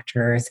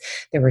actors.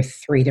 There were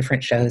 3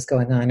 different shows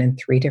going on in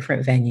 3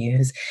 different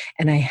venues.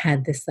 And I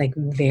had this like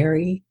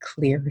very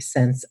clear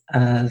sense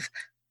of,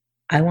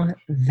 I want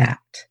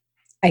that.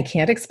 I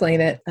can't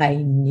explain it. I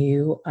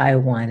knew I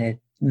wanted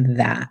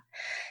that.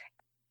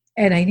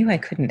 And I knew I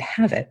couldn't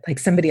have it. Like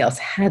somebody else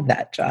had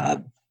that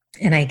job.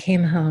 And I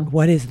came home.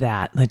 What is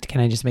that? Like, can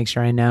I just make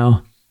sure I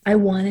know? I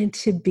wanted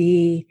to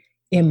be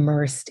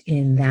immersed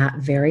in that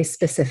very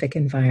specific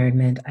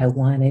environment. I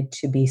wanted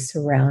to be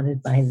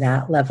surrounded by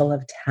that level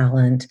of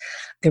talent.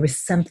 There was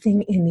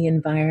something in the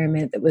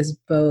environment that was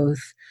both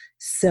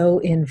so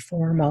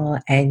informal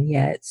and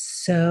yet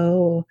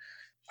so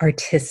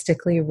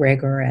artistically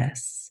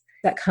rigorous.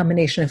 That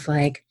combination of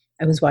like,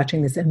 I was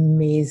watching this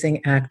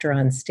amazing actor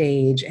on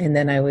stage, and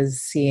then I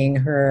was seeing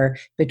her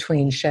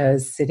between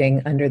shows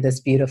sitting under this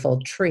beautiful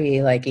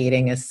tree, like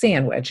eating a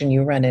sandwich, and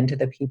you run into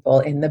the people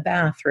in the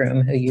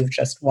bathroom who you've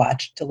just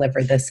watched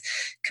deliver this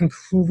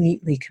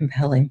completely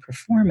compelling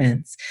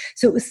performance.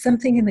 So it was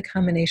something in the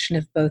combination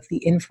of both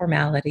the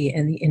informality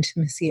and the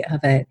intimacy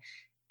of it,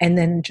 and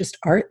then just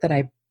art that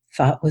I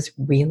thought was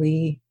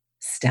really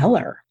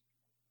stellar.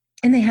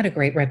 And they had a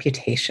great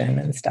reputation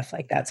and stuff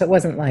like that. So it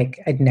wasn't like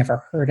I'd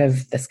never heard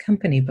of this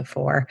company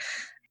before,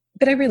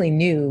 but I really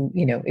knew,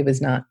 it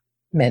was not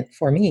meant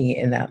for me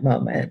in that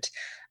moment.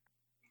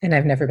 And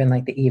I've never been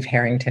like the Eve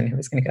Harrington who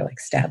was going to go like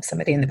stab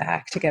somebody in the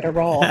back to get a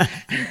role.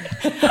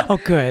 Oh,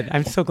 good.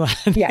 I'm so glad.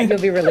 Yeah,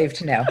 you'll be relieved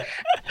to know.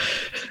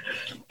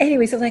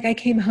 Anyway, so like I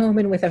came home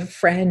and with a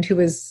friend who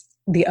was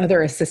the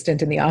other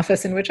assistant in the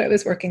office in which I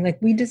was working, like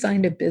we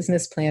designed a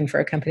business plan for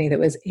a company that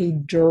was a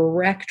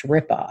direct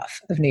ripoff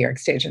of New York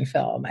Stage and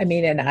Film. I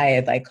mean, and I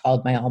had like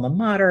called my alma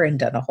mater and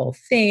done a whole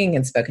thing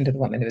and spoken to the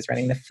woman who was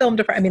running the film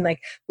department. I mean,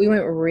 like we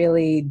went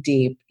really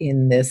deep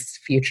in this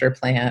future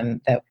plan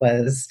that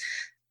was,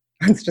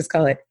 let's just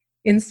call it,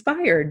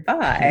 inspired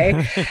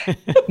by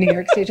New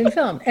York Stage and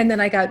Film. And then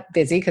I got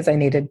busy because I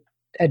needed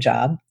a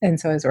job. And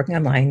so I was working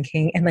on Lion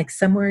King, and like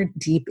somewhere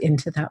deep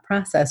into that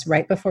process,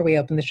 right before we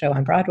opened the show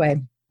on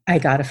Broadway, I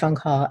got a phone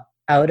call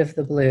out of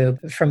the blue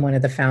from one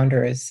of the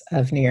founders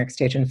of New York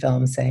Stage and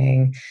Film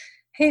saying,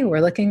 hey,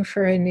 we're looking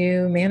for a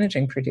new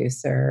managing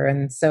producer.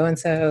 And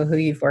so who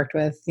you've worked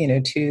with,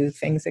 2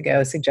 things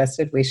ago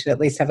suggested we should at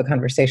least have a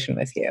conversation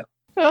with you.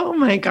 Oh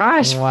my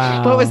gosh.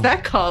 Wow. What was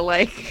that call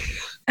like?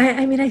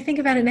 I mean, I think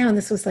about it now, and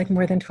this was like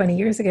more than 20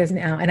 years ago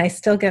now, and I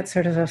still get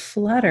sort of a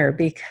flutter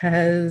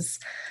because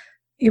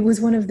it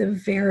was one of the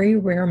very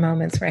rare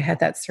moments where I had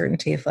that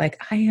certainty of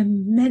like, I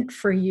am meant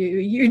for you.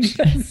 You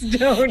just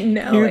don't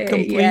know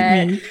it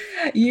yet.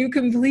 You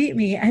complete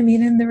me. I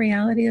mean, and the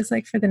reality is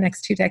like for the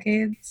next 2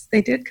 decades,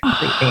 they did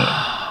complete me.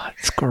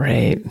 It's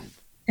great.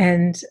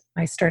 And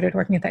I started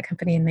working at that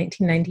company in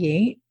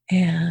 1998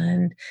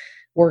 and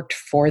worked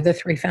for the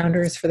 3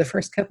 founders for the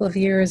first couple of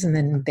years. And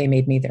then they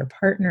made me their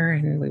partner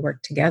and we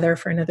worked together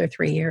for another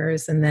 3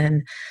 years. And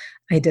then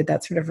I did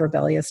that sort of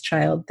rebellious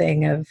child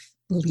thing of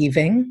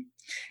leaving.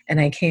 And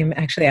I came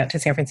actually out to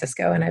San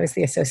Francisco and I was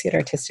the associate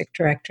artistic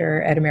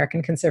director at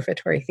American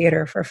Conservatory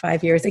Theater for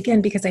 5 years.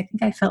 Again, because I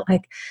think I felt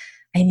like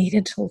I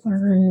needed to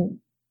learn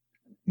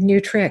new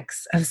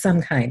tricks of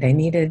some kind. I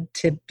needed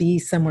to be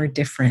somewhere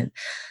different.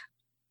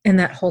 And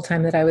that whole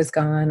time that I was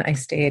gone, I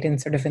stayed in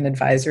sort of an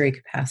advisory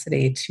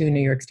capacity to New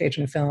York Stage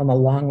and Film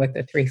along with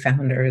the 3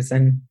 founders.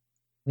 And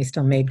we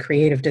still made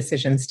creative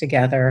decisions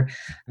together.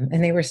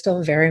 And they were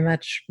still very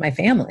much my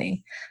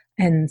family.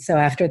 And so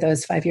after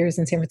those 5 years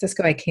in San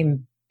Francisco, I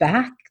came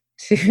back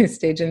to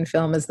Stage and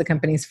Film as the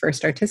company's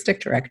first artistic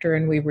director.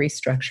 And we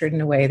restructured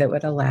in a way that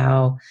would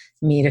allow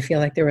me to feel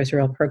like there was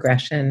real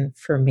progression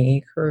for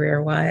me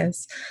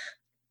career-wise.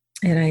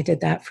 And I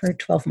did that for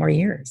 12 more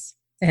years.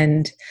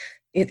 And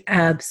it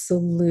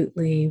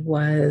absolutely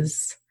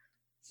was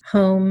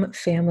home,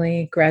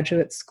 family,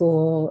 graduate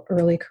school,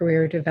 early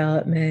career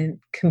development,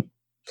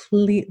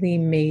 completely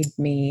made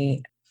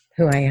me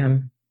who I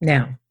am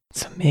now.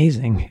 It's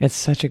amazing. It's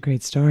such a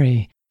great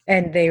story.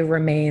 And they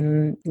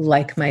remain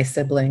like my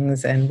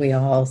siblings, and we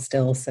all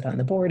still sit on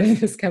the board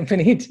of this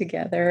company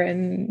together.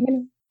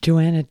 And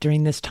Joanna,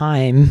 during this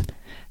time,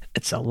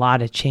 it's a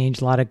lot of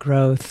change, a lot of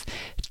growth.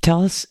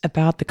 Tell us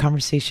about the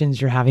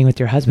conversations you're having with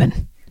your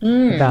husband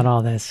about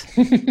all this.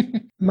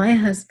 My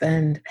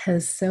husband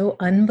has so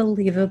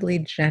unbelievably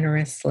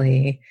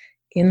generously,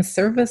 in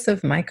service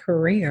of my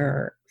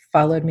career,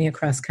 followed me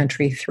across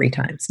country 3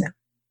 times now.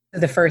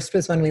 The first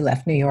was when we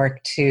left New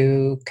York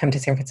to come to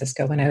San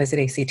Francisco when I was at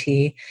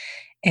ACT.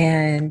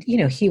 And,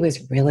 he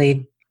was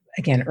really,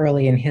 again,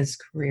 early in his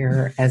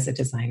career as a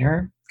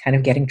designer, kind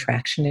of getting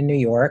traction in New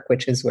York,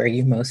 which is where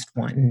you most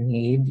want and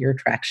need your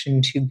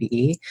traction to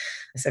be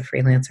as a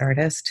freelance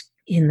artist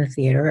in the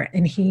theater.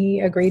 And he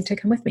agreed to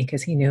come with me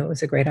because he knew it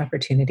was a great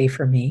opportunity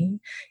for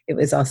me. It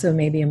was also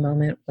maybe a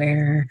moment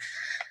where,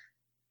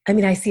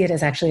 I see it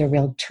as actually a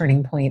real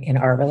turning point in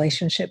our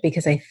relationship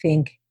because I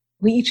think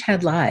we each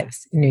had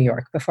lives in New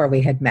York before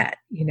we had met,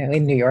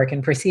 in New York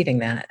and preceding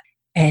that.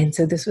 And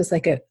so this was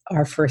like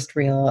our first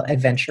real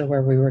adventure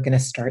where we were going to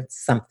start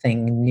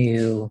something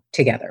new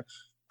together.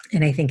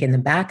 And I think in the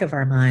back of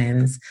our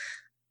minds,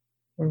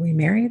 were we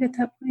married at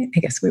that point?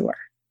 I guess we were.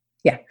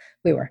 Yeah,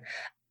 we were.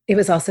 It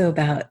was also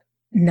about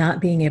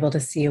not being able to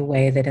see a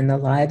way that in the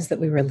lives that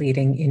we were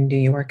leading in New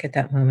York at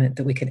that moment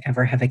that we could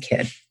ever have a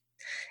kid.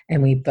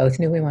 And we both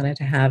knew we wanted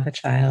to have a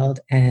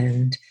child,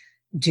 and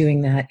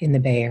doing that in the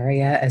Bay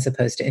Area as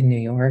opposed to in New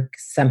York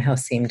somehow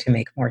seemed to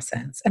make more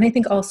sense. And I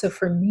think also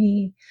for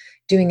me,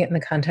 doing it in the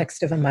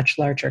context of a much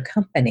larger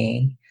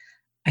company,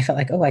 I felt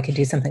like, I could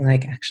do something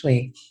like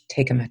actually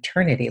take a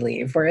maternity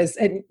leave. Whereas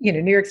at,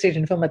 New York Stage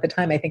and Film at the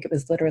time, I think it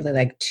was literally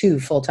like 2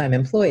 full-time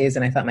employees.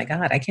 And I thought, my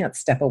God, I can't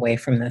step away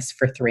from this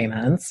for 3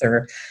 months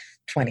or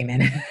 20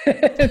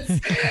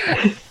 minutes.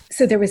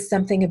 So there was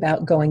something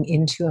about going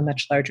into a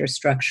much larger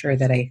structure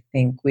that I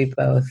think we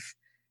both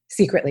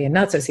secretly and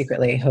not so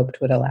secretly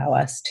hoped would allow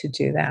us to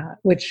do that,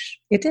 which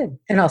it did.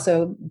 And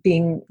also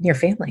being near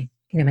family.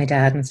 My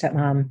dad and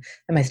stepmom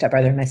and my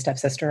stepbrother and my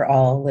stepsister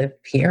all live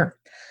here.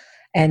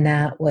 And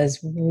that was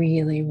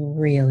really,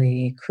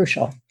 really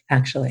crucial,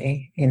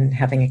 actually, in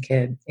having a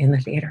kid in the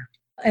theater.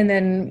 And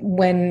then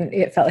when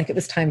it felt like it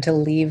was time to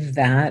leave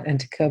that and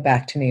to go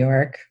back to New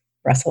York,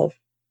 Russell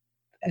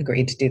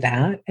agreed to do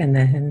that. And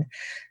then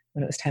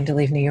when it was time to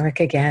leave New York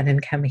again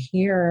and come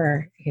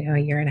here, a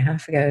year and a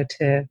half ago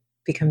to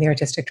become the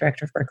artistic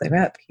director of Berkeley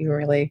Rep, he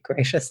really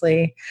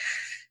graciously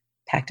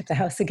packed up the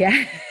house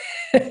again.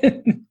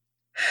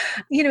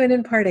 And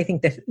in part, I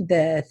think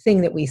the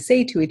thing that we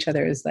say to each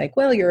other is like,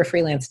 well, you're a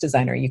freelance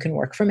designer. You can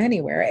work from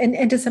anywhere.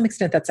 And to some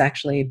extent, that's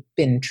actually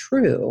been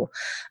true.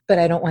 But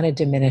I don't want to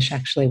diminish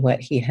actually what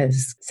he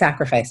has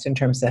sacrificed in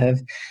terms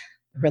of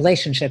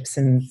relationships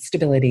and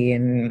stability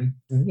and,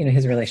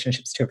 his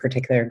relationships to a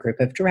particular group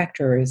of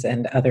directors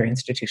and other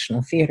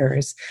institutional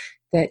theaters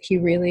that he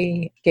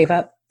really gave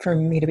up for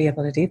me to be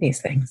able to do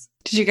these things.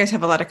 Did you guys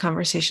have a lot of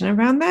conversation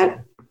around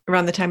that,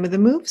 around the time of the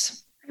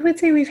moves? I would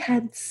say we've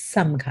had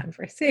some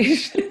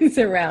conversations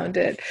around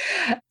it.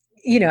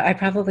 I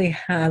probably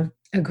have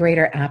a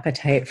greater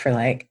appetite for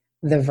like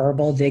the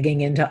verbal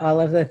digging into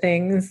all of the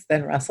things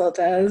than Russell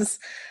does.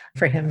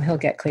 For him, he'll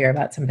get clear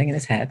about something in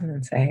his head and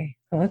then say,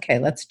 oh, okay,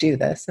 let's do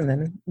this.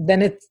 And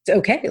then it's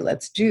okay,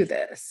 let's do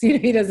this.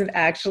 He doesn't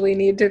actually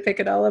need to pick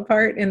it all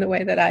apart in the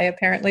way that I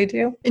apparently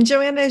do. And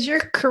Joanna, as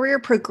your career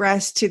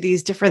progressed to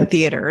these different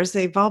theaters,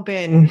 they've all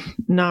been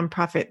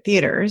nonprofit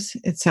theaters,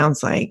 it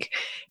sounds like.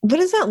 What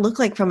does that look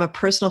like from a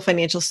personal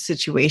financial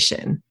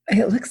situation?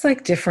 It looks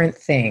like different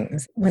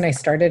things. When I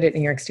started at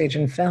New York Stage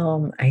and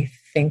Film, I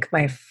think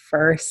my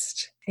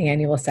first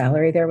annual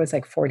salary there was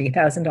like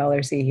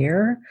 $40,000 a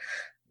year.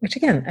 Which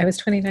again, I was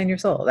 29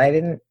 years old. I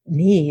didn't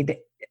need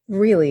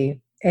really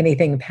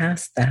anything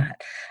past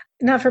that.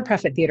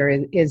 Not-for-profit theater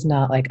is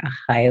not like a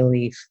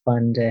highly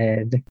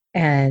funded.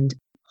 And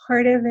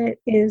part of it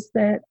is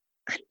that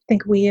I don't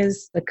think we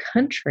as a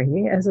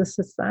country, as a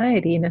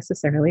society,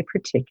 necessarily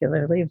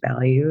particularly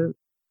value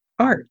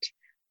art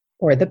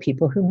or the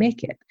people who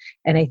make it.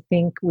 And I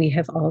think we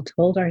have all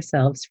told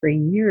ourselves for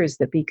years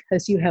that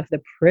because you have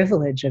the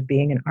privilege of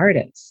being an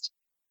artist,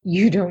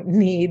 you don't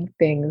need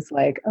things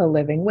like a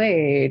living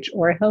wage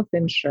or health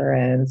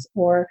insurance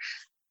or,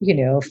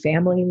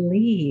 family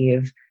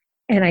leave.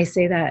 And I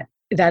say that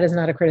is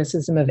not a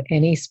criticism of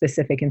any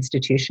specific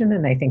institution.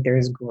 And I think there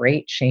is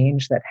great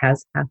change that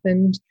has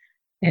happened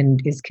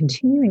and is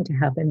continuing to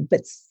happen.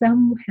 But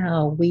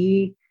somehow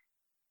we,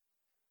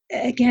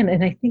 again,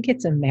 and I think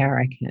it's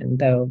American,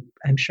 though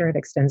I'm sure it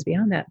extends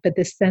beyond that, but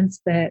the sense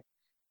that,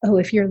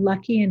 if you're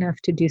lucky enough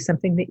to do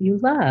something that you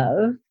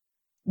love,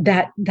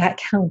 that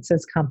counts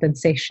as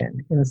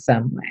compensation in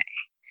some way.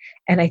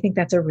 And I think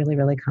that's a really,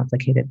 really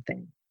complicated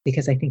thing,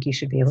 because I think you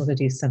should be able to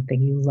do something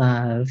you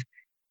love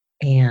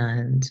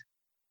and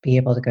be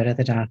able to go to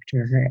the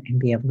doctor and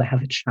be able to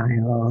have a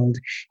child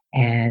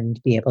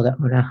and be able to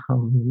own a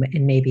home.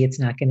 And maybe it's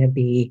not going to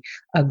be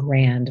a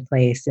grand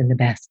place in the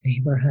best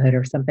neighborhood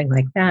or something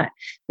like that.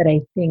 But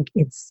I think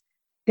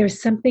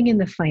there's something in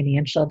the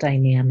financial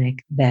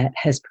dynamic that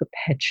has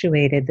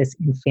perpetuated this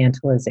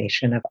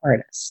infantilization of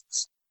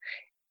artists.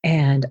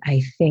 And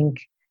I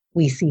think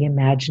we see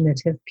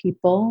imaginative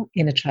people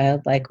in a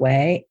childlike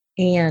way,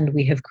 and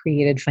we have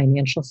created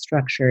financial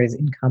structures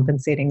in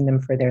compensating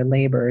them for their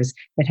labors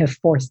that have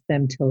forced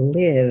them to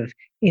live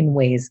in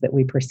ways that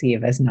we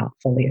perceive as not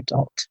fully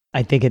adult.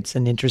 I think it's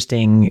an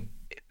interesting,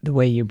 the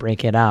way you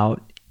break it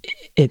out.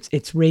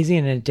 It's raising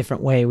it in a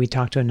different way. We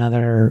talked to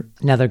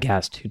another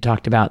guest who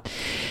talked about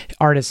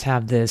artists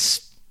have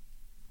this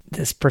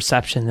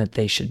perception that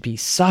they should be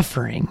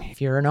suffering. If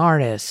you're an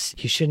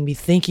artist, you shouldn't be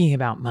thinking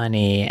about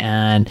money,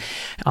 and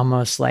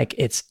almost like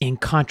it's in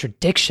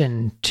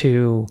contradiction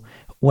to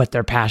what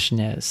their passion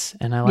is.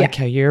 And I like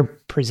how you're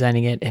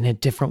presenting it in a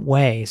different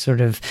way,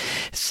 sort of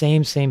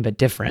same, but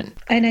different.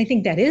 And I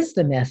think that is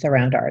the myth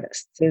around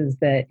artists, is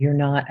that you're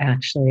not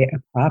actually a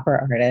proper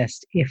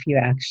artist if you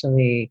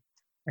actually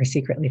are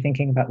secretly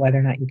thinking about whether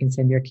or not you can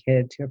send your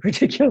kid to a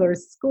particular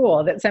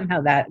school, that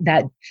somehow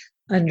that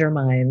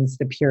undermines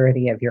the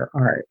purity of your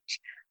art.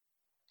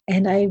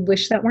 And I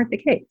wish that weren't the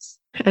case.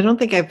 I don't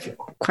think I've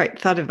quite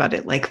thought about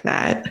it like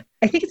that.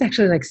 I think it's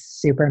actually like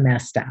super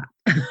messed up.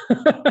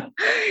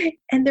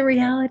 And the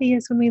reality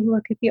is, when we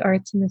look at the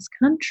arts in this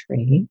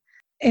country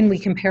and we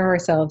compare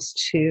ourselves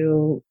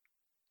to,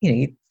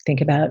 you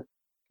think about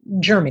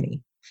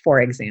Germany,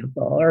 for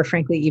example, or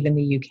frankly, even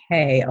the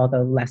UK,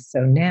 although less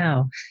so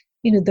now,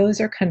 those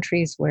are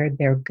countries where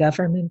their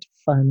government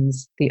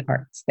funds the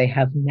arts. They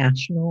have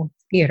national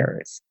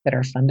theaters that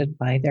are funded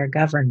by their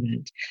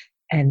government.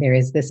 And there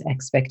is this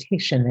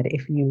expectation that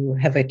if you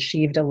have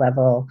achieved a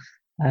level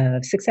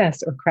of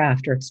success or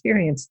craft or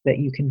experience, that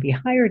you can be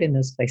hired in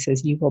those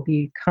places, you will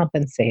be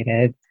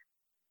compensated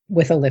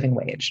with a living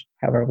wage,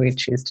 however we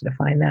choose to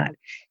define that.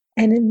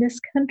 And in this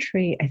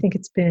country, I think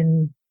it's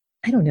been,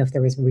 I don't know if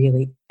there was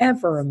really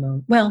ever a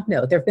moment. Well,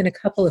 no, there have been a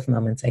couple of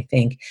moments, I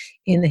think,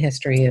 in the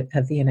history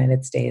of the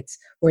United States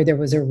where there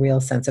was a real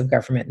sense of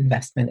government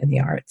investment in the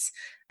arts.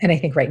 And I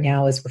think right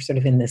now, as we're sort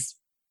of in this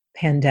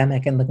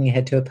pandemic and looking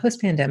ahead to a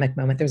post-pandemic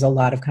moment, there's a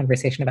lot of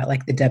conversation about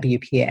like the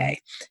WPA,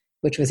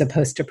 which was a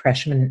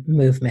post-depression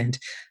movement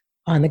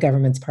on the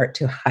government's part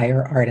to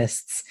hire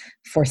artists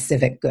for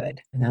civic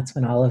good. And that's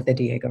when all of the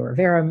Diego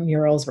Rivera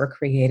murals were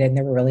created. And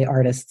there were really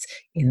artists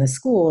in the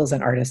schools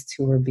and artists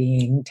who were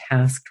being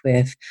tasked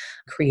with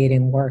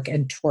creating work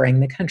and touring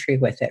the country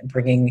with it,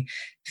 bringing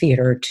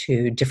theater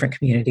to different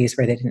communities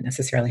where they didn't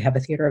necessarily have a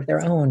theater of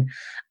their own.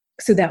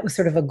 So that was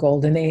sort of a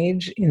golden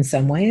age in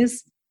some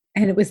ways.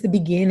 And it was the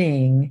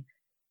beginning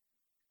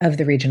of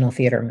the regional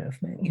theater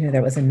movement.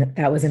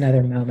 That was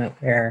another moment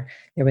where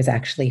there was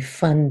actually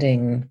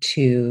funding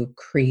to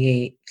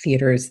create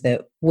theaters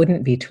that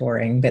wouldn't be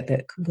touring, but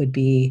that would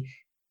be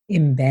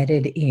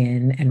embedded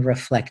in and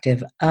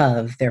reflective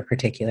of their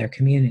particular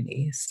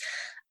communities.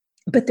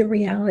 But the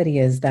reality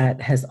is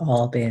that has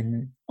all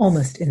been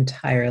almost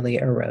entirely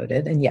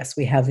eroded. And yes,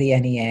 we have the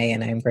NEA,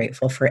 and I'm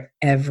grateful for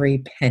every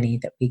penny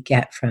that we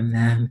get from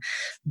them,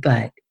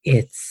 but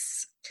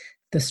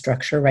the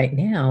structure right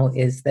now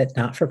is that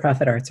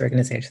not-for-profit arts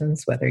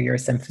organizations, whether you're a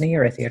symphony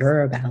or a theater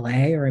or a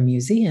ballet or a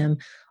museum,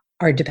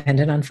 are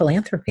dependent on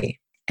philanthropy.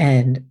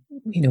 And,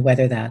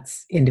 whether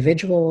that's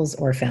individuals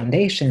or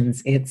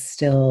foundations, it's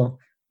still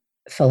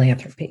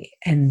philanthropy.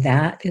 And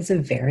that is a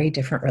very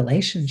different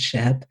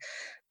relationship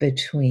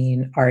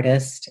between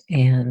artist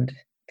and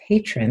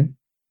patron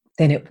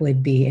than it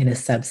would be in a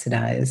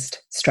subsidized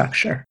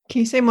structure. Can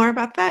you say more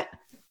about that?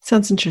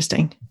 Sounds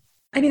interesting.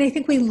 I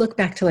think we look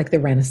back to like the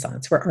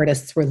Renaissance, where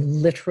artists were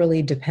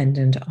literally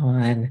dependent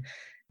on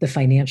the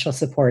financial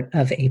support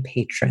of a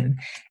patron.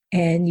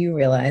 And you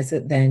realize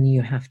that then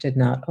you have to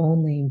not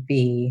only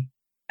be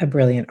a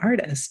brilliant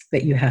artist,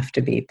 but you have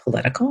to be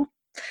political.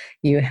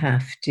 You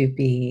have to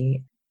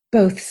be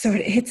both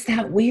it's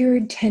that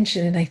weird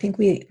tension. And I think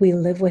we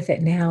live with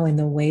it now in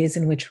the ways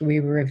in which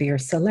we revere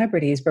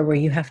celebrities, but where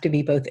you have to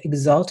be both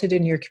exalted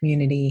in your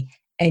community,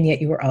 and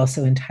yet you are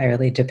also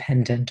entirely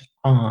dependent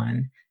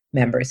on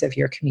members of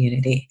your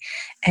community.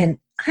 And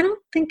I don't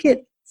think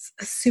it's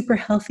a super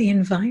healthy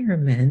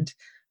environment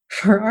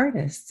for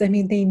artists. They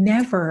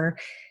never,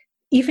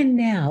 even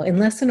now,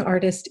 unless an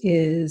artist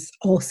is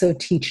also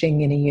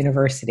teaching in a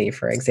university,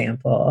 for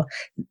example,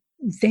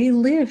 they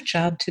live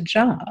job to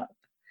job.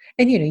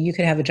 And, you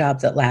could have a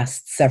job that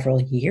lasts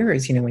several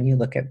years, when you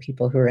look at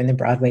people who are in the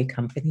Broadway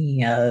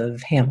company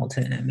of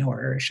Hamilton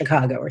or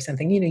Chicago or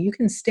something, you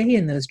can stay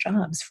in those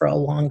jobs for a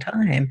long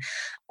time,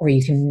 or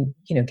you can,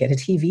 get a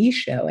TV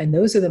show. And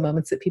those are the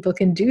moments that people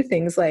can do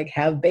things like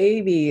have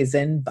babies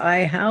and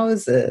buy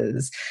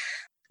houses.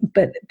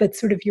 But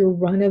sort of your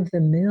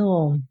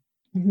run-of-the-mill,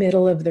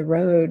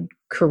 middle-of-the-road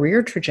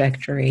career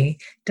trajectory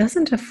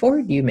doesn't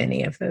afford you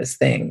many of those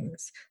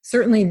things.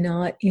 Certainly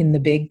not in the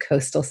big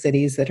coastal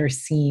cities that are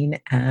seen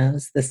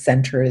as the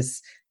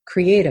centers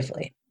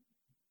creatively.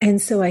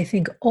 And so I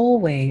think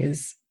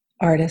always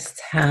artists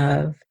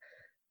have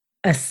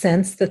a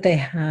sense that they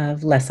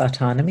have less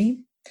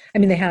autonomy.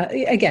 They have,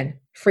 again,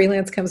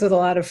 freelance comes with a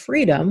lot of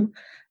freedom.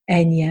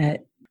 And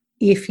yet,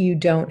 if you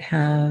don't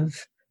have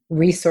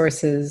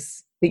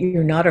resources that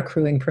you're not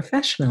accruing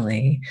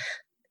professionally,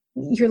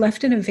 you're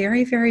left in a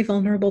very, very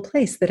vulnerable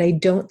place that I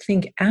don't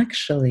think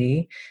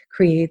actually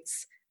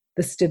creates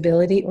the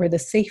stability or the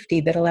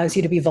safety that allows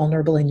you to be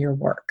vulnerable in your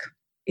work.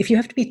 If you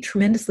have to be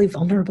tremendously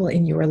vulnerable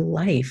in your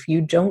life, you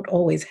don't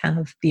always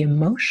have the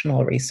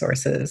emotional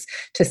resources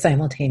to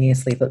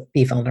simultaneously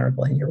be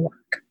vulnerable in your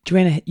work.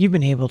 Joanna, you've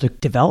been able to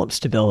develop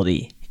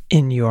stability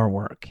in your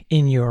work,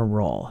 in your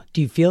role.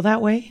 Do you feel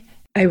that way?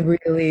 I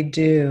really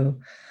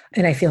do.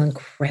 And I feel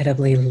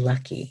incredibly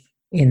lucky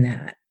in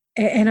that.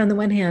 And on the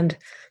one hand,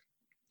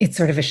 it's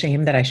sort of a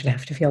shame that I should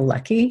have to feel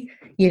lucky,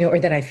 or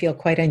that I feel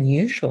quite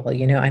unusual.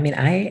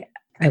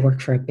 I work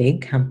for a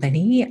big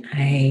company.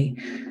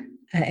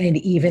 And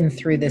even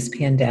through this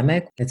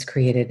pandemic, it's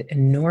created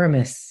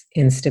enormous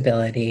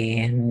instability.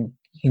 And,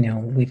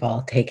 we've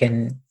all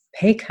taken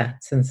pay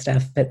cuts and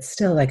stuff, but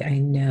still, I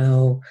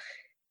know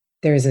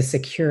there's a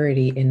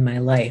security in my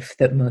life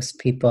that most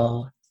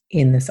people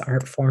in this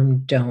art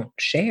form don't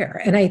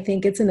share. And I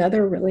think it's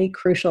another really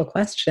crucial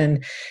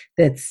question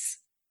that's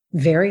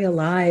very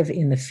alive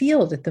in the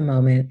field at the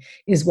moment,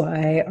 is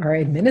why are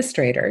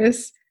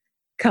administrators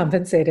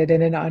compensated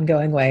in an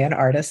ongoing way and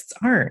artists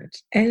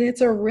aren't? And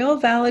it's a real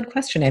valid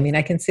question.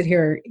 I can sit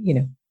here,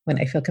 when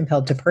I feel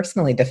compelled to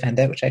personally defend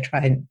it, which I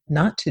try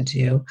not to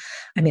do.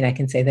 I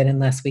can say that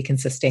unless we can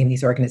sustain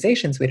these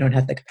organizations, we don't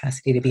have the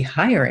capacity to be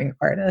hiring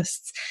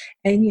artists.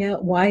 And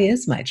yet, why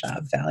is my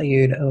job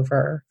valued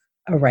over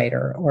a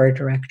writer or a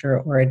director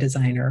or a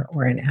designer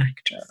or an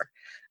actor?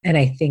 And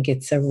I think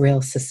it's a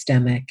real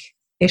systemic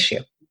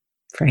issue,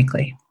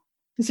 frankly.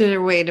 Is there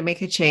a way to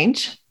make a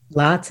change?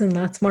 Lots and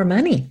lots more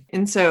money.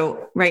 And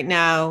so right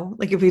now,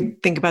 if we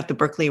think about the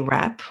Berkeley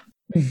Rep,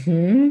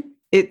 mm-hmm.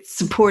 It's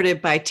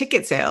supported by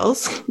ticket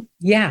sales.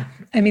 Yeah.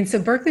 So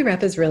Berkeley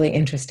Rep is really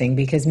interesting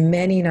because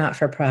many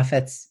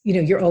not-for-profits,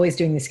 you're always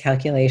doing this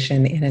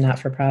calculation in a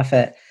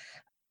not-for-profit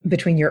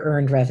between your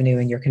earned revenue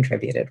and your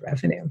contributed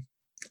revenue.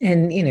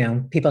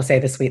 And, people say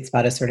the sweet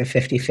spot is sort of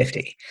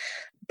 50-50.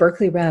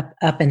 Berkeley Rep,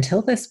 up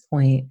until this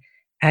point,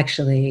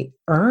 actually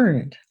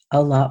earned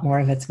a lot more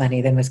of its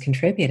money than was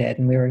contributed.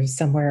 And we were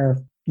somewhere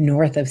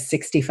north of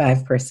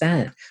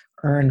 65%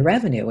 earned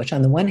revenue, which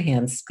on the one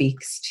hand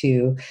speaks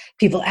to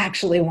people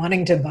actually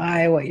wanting to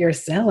buy what you're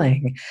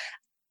selling.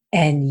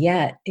 And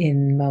yet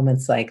in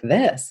moments like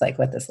this, like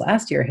what this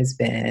last year has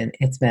been,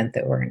 it's meant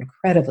that we're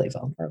incredibly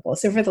vulnerable.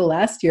 So for the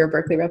last year,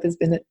 Berkeley Rep has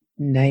been at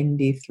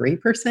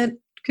 93%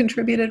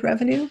 contributed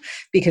revenue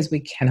because we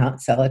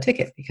cannot sell a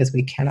ticket, because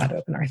we cannot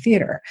open our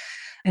theater.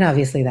 And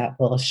obviously that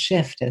will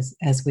shift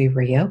as we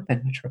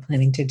reopen, which we're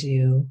planning to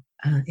do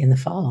in the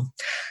fall.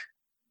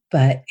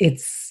 But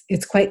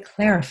it's quite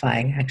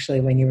clarifying, actually,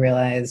 when you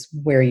realize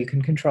where you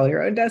can control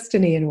your own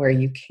destiny and where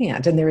you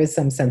can't. And there is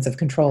some sense of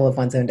control of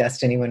one's own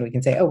destiny when we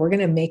can say, oh, we're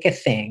going to make a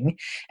thing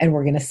and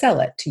we're going to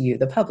sell it to you,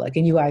 the public.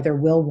 And you either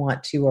will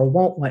want to or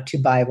won't want to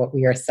buy what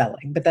we are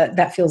selling. But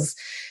that feels,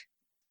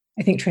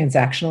 I think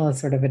transactional is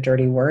sort of a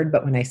dirty word.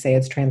 But when I say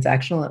it's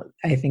transactional,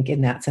 I think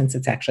in that sense,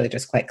 it's actually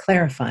just quite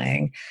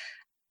clarifying.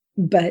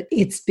 But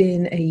it's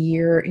been a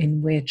year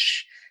in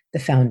which the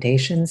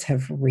foundations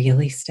have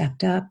really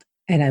stepped up.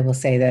 And I will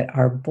say that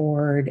our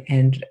board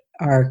and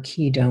our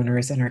key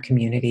donors in our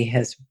community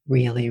has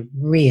really,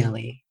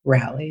 really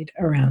rallied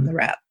around the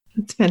Rep.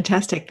 That's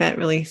fantastic. That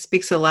really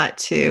speaks a lot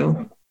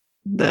to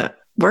the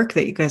work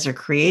that you guys are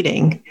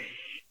creating.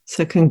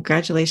 So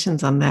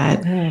congratulations on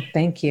that. Oh,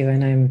 thank you.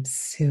 And I'm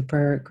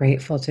super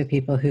grateful to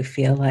people who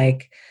feel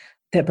like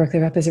that Berkeley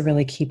Rep is a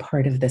really key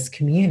part of this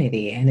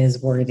community and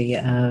is worthy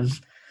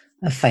of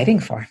fighting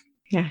for.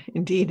 Yeah,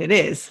 indeed it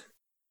is.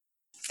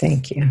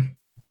 Thank you.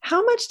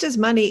 How much does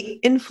money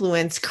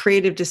influence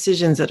creative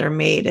decisions that are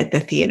made at the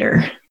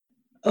theater?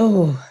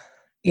 Oh,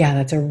 yeah,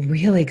 that's a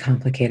really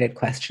complicated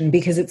question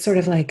because it's sort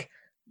of like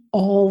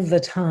all the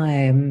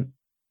time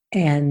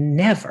and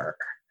never.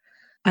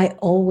 I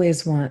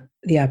always want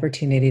the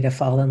opportunity to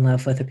fall in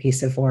love with a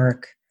piece of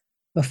work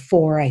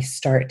before I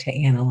start to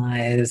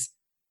analyze,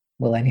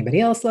 will anybody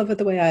else love it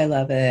the way I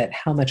love it?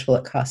 How much will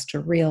it cost to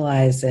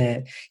realize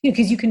it?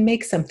 Because you can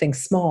make something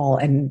small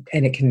and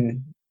it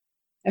can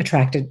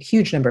attract a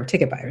huge number of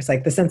ticket buyers.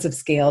 Like the sense of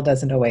scale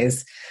doesn't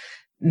always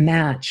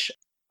match.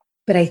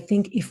 But I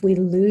think if we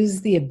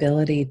lose the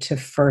ability to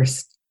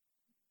first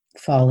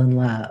fall in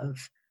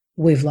love,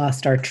 we've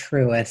lost our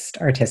truest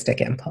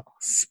artistic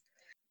impulse.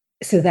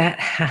 So that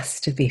has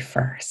to be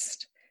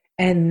first.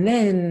 And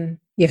then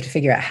you have to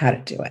figure out how to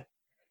do it.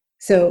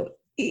 So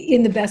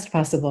in the best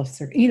possible,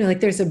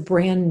 like there's a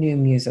brand new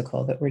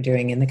musical that we're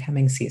doing in the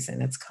coming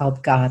season. It's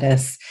called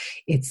Goddess.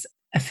 It's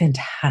a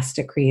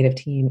fantastic creative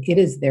team. It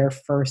is their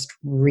first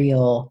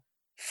real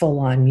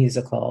full-on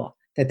musical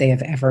that they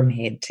have ever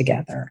made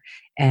together.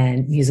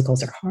 And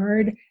musicals are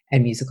hard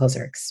and musicals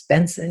are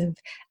expensive.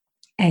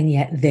 And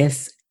yet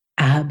this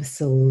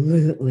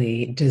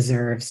absolutely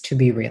deserves to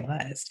be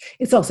realized.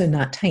 It's also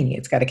not tiny.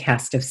 It's got a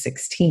cast of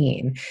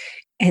 16.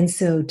 And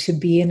so to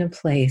be in a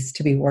place,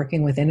 to be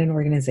working within an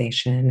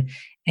organization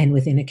and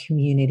within a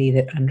community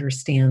that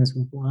understands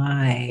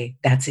why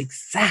that's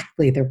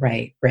exactly the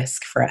right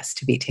risk for us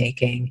to be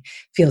taking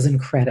feels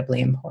incredibly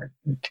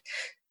important.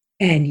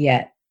 And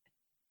yet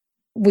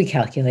we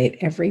calculate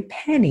every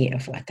penny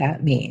of what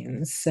that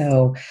means.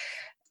 So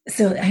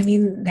I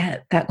mean,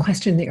 that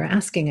question that you're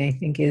asking, I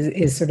think,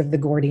 is sort of the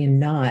Gordian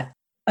knot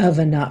of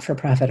a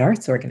not-for-profit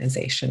arts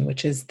organization,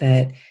 which is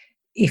that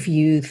if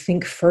you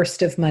think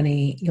first of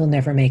money, you'll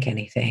never make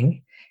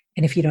anything.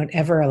 And if you don't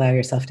ever allow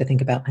yourself to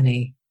think about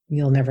money,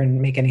 you'll never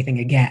make anything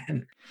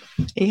again.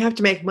 You have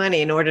to make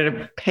money in order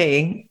to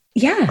pay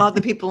all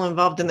the people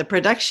involved in the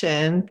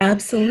production.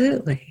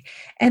 Absolutely.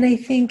 And I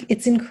think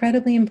it's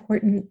incredibly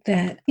important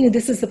that,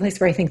 this is the place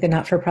where I think the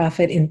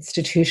not-for-profit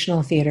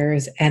institutional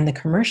theaters and the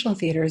commercial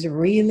theaters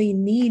really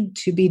need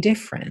to be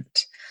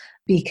different,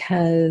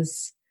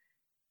 because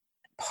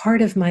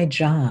part of my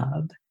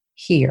job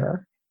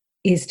here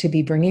is to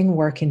be bringing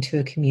work into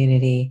a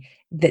community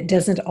that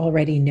doesn't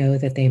already know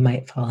that they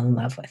might fall in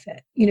love with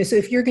it. So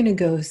if you're going to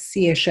go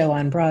see a show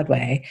on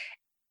Broadway,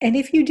 and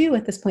if you do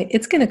at this point,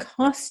 it's going to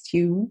cost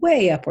you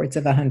way upwards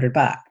of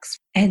 $100.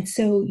 And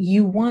so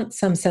you want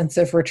some sense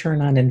of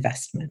return on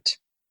investment.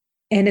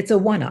 And it's a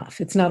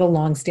one-off. It's not a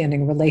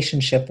long-standing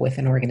relationship with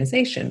an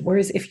organization.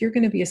 Whereas if you're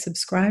going to be a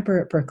subscriber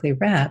at Berkeley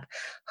Rep,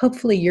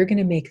 hopefully you're going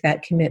to make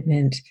that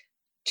commitment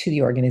to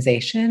the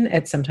organization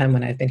at some time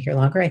when I've been here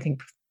longer. I think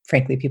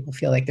frankly, people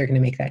feel like they're going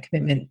to make that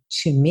commitment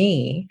to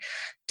me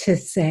to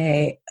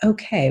say,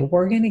 okay,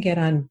 we're going to get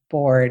on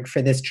board for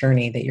this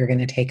journey that you're going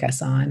to take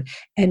us on.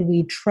 And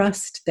we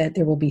trust that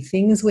there will be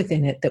things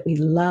within it that we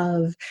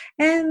love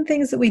and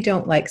things that we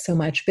don't like so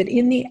much. But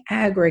in the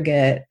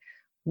aggregate,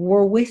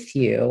 we're with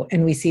you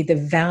and we see the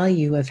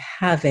value of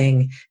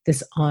having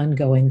this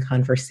ongoing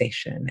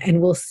conversation. And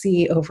we'll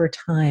see over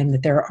time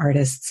that there are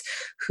artists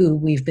who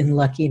we've been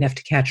lucky enough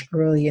to catch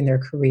early in their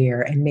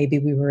career. And maybe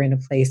we were in a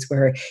place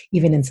where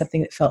even in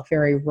something that felt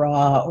very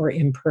raw or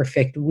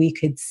imperfect, we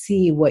could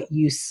see what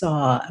you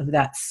saw of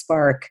that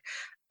spark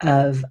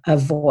of a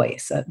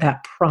voice,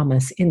 that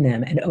promise in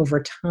them. And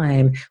over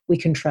time, we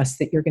can trust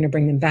that you're going to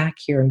bring them back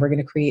here and we're going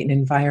to create an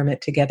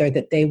environment together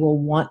that they will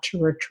want to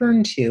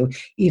return to,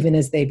 even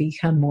as they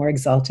become more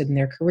exalted in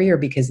their career,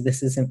 because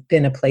this has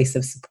been a place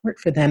of support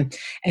for them.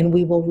 And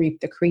we will reap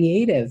the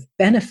creative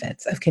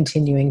benefits of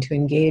continuing to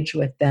engage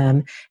with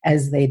them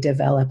as they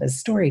develop as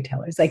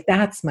storytellers. Like,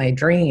 that's my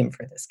dream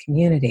for this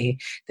community,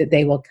 that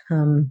they will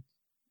come.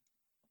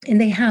 And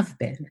they have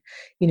been,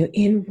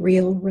 in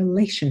real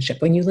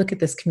relationship. When you look at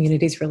this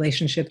community's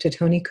relationship to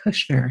Tony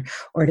Kushner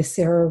or to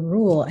Sarah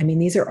Ruhl, I mean,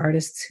 these are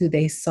artists who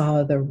they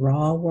saw the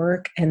raw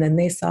work and then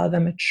they saw the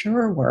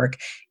mature work,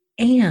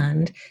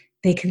 and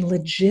they can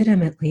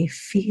legitimately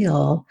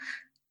feel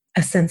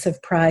a sense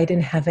of pride in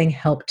having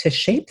helped to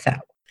shape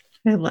that.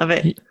 I love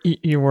it.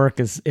 Your work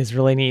is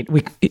really neat.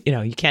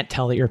 You can't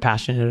tell that you're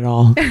passionate at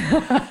all.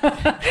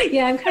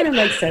 Yeah, I'm kind of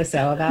like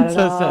so-so about it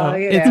all.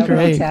 It's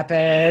great.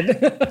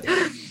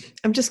 Tepid.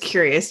 I'm just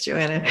curious,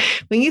 Joanna,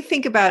 when you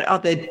think about all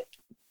the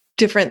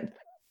different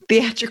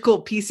theatrical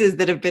pieces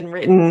that have been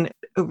written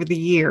over the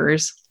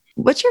years,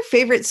 what's your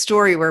favorite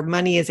story where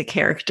money is a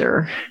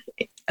character?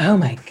 Oh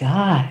my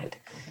God.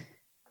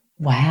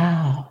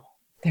 Wow.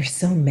 There's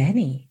so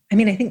many. I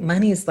mean, I think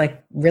money is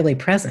like really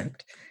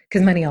present,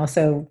 because money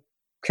also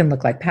can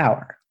look like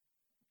power,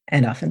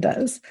 and often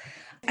does.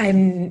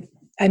 I'm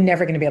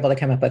never going to be able to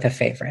come up with a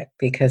favorite,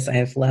 because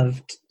I've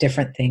loved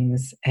different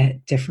things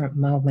at different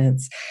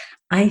moments.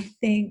 I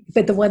think,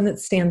 but the one that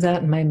stands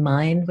out in my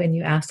mind when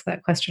you ask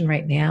that question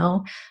right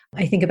now,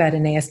 I think about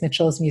Anais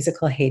Mitchell's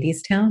musical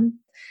Hadestown,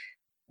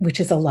 which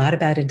is a lot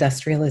about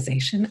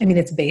industrialization. I mean,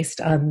 it's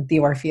based on the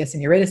Orpheus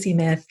and Eurydice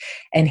myth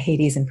and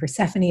Hades and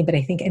Persephone, but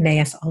I think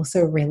Anais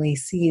also really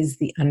sees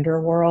the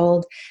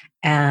underworld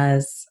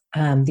as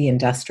the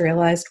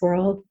industrialized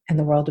world, and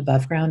the world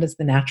above ground as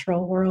the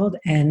natural world.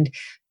 And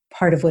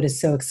part of what is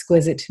so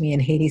exquisite to me in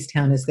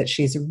Hadestown is that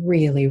she's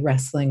really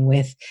wrestling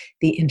with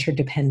the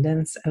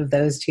interdependence of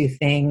those two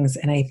things.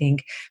 And I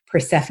think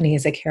Persephone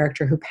is a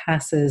character who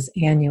passes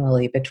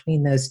annually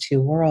between those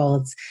two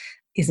worlds,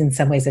 is in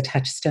some ways a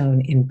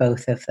touchstone in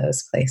both of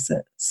those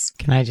places.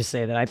 Can I just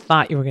say that I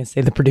thought you were going to say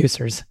the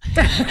producers?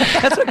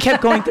 That's what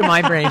kept going through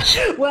my brain.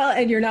 Well,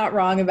 and you're not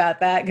wrong about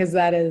that, because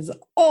that is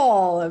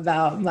all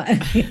about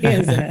money,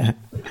 isn't it?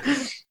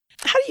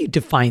 How do you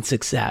define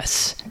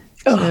success?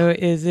 So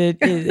is it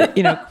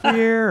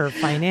career or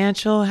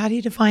financial? How do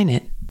you define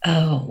it?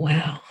 Oh,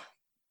 wow.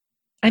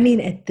 I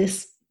mean, at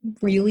this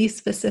really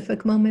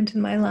specific moment in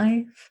my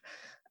life,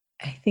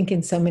 I think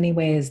in so many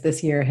ways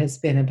this year has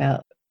been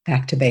about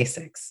back to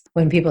basics.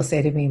 When people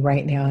say to me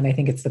right now, and I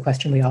think it's the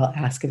question we all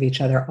ask of each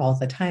other all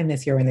the time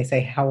this year when they say,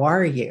 "How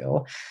are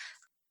you?"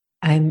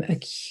 I'm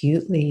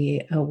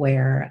acutely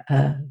aware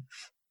of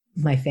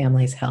my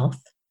family's health.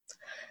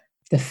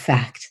 The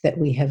fact that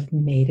we have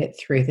made it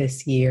through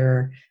this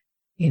year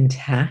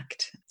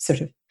intact,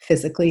 sort of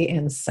physically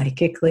and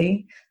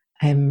psychically.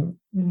 I'm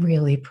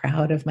really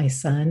proud of my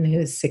son, who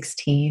is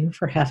 16,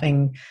 for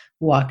having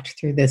walked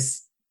through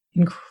this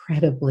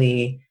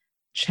incredibly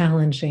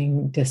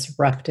challenging,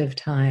 disruptive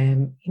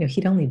time.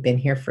 He'd only been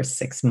here for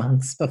 6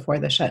 months before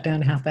the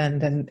shutdown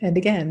happened. And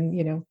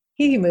again,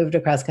 he moved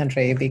across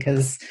country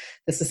because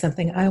this is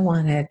something I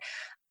wanted.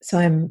 So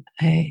when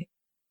I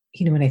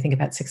think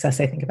about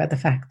success, I think about the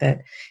fact that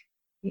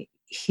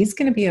he's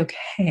going to be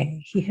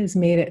okay. He has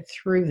made it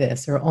through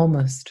this, or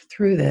almost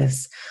through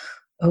this.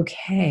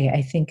 Okay.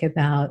 I think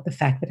about the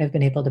fact that I've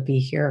been able to be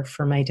here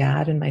for my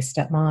dad and my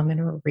stepmom in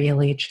a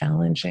really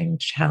challenging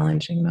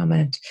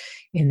moment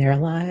in their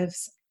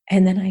lives.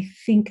 And then I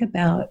think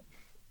about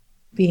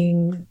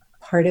being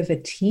part of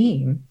a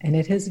team, and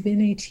it has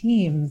been a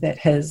team that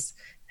has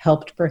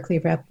helped Berkeley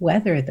Rep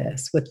weather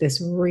this with this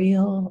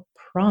real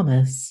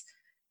promise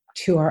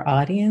to our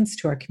audience,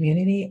 to our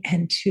community,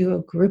 and to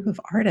a group of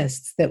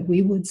artists that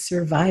we would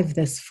survive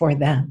this for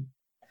them.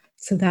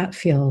 So that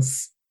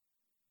feels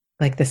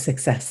like the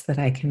success that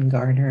I can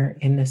garner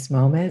in this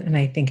moment. And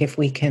I think if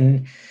we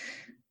can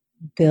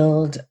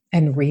build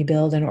and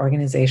rebuild an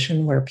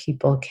organization where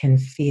people can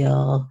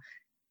feel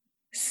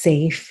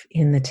safe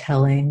in the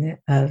telling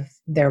of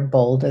their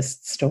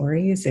boldest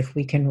stories, if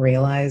we can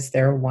realize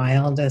their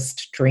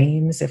wildest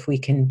dreams, if we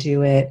can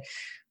do it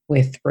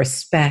with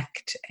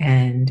respect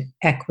and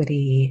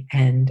equity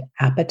and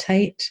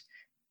appetite,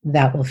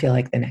 that will feel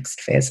like the next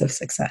phase of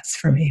success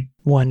for me.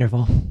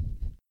 Wonderful.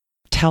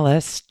 Tell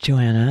us,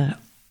 Joanna,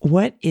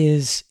 what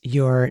is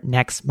your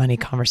next money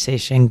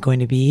conversation going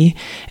to be,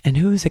 and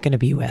who is it going to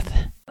be with?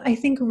 I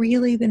think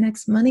really the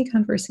next money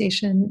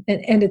conversation,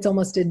 and it's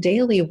almost a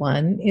daily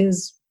one,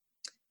 is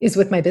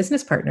with my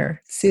business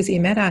partner, Susie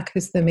Medak,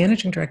 who's the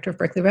managing director of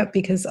Berkeley Rep,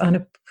 because on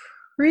a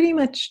pretty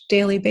much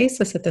daily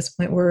basis at this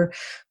point, we're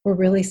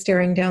really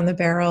staring down the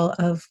barrel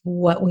of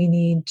what we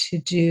need to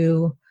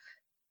do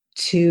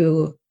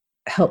to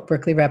help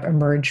Berkeley Rep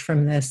emerge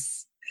from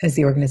this as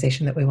the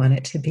organization that we want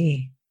it to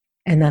be.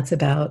 And that's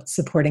about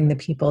supporting the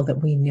people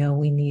that we know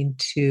we need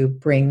to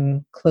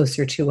bring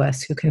closer to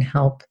us, who can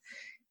help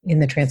in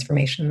the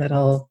transformation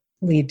that'll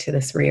lead to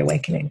this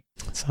reawakening.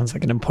 Sounds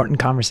like an important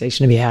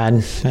conversation to be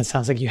had. That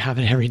sounds like you have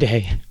it every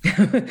day.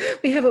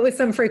 We have it with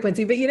some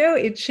frequency, but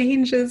it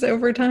changes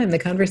over time. The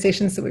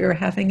conversations that we were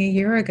having a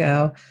year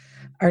ago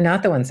are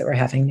not the ones that we're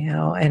having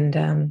now.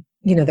 And,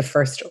 the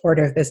first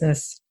order of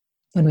business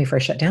when we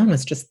first shut down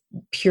was just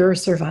pure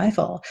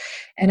survival.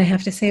 And I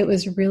have to say, it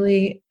was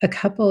really a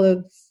couple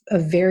of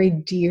very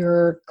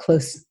dear,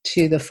 close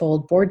to the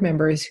fold board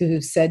members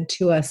who said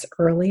to us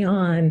early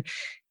on,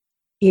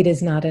 it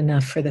is not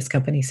enough for this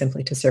company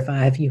simply to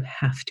survive. You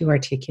have to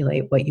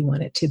articulate what you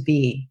want it to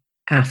be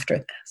after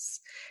this.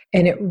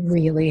 And it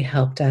really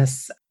helped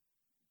us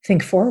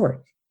think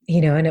forward,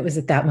 and it was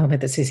at that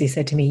moment that Susie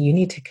said to me, you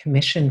need to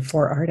commission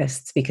 4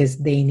 artists because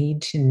they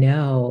need to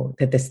know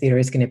that this theater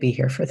is going to be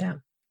here for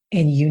them.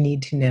 And you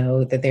need to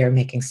know that they are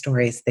making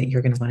stories that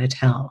you're going to want to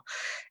tell.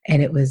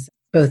 And it was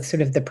both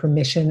sort of the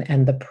permission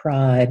and the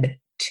prod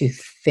to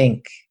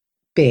think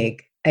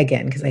big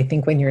again, because I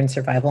think when you're in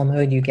survival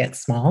mode, you get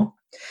small.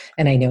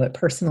 And I know it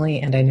personally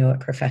and I know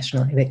it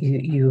professionally that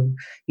you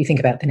think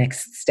about the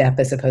next step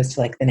as opposed to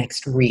like the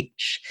next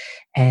reach.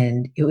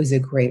 And it was a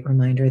great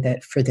reminder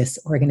that for this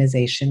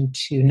organization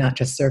to not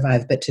just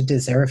survive, but to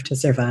deserve to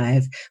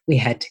survive, we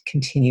had to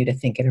continue to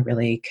think in a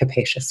really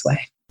capacious way.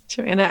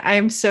 Joanna,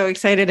 I'm so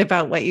excited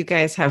about what you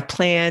guys have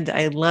planned.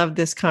 I love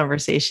this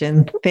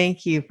conversation.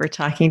 Thank you for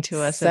talking to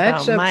us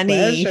about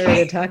money. Such a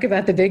pleasure to talk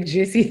about the big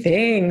juicy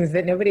things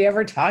that nobody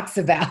ever talks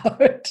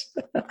about.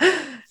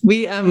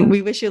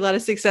 We wish you a lot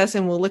of success,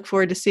 and we'll look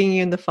forward to seeing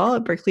you in the fall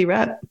at Berkeley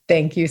Rep.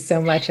 Thank you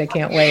so much. I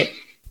can't wait.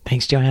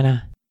 Thanks,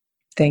 Joanna.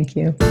 Thank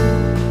you.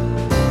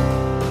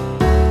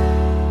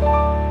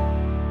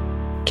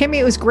 Cami,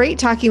 it was great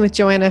talking with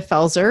Joanna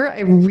Felser.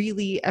 I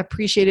really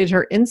appreciated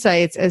her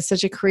insights as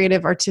such a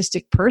creative,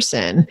 artistic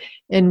person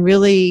and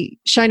really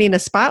shining a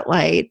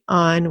spotlight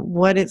on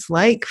what it's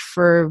like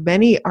for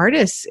many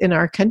artists in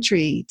our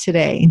country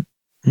today.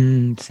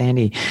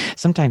 Sandy,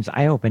 sometimes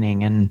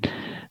eye-opening and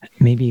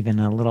maybe even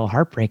a little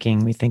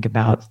heartbreaking. We think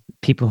about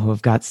people who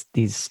have got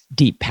these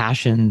deep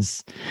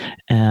passions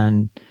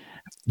and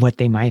what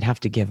they might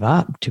have to give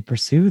up to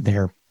pursue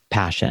their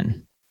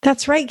passion.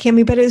 That's right,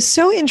 Cami. But it was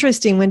so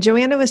interesting when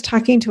Joanna was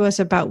talking to us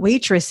about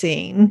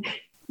waitressing.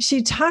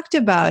 She talked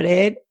about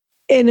it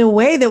in a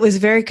way that was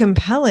very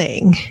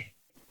compelling,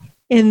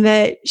 in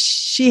that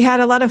she had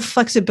a lot of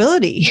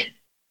flexibility.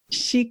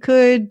 She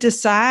could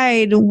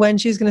decide when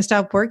she was going to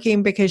stop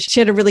working because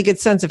she had a really good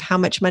sense of how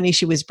much money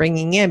she was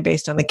bringing in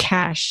based on the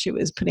cash she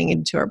was putting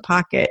into her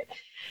pocket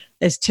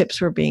as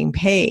tips were being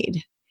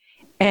paid.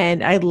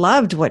 And I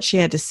loved what she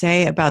had to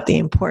say about the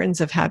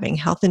importance of having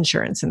health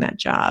insurance in that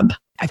job.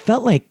 I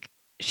felt like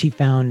she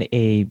found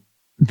a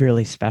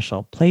really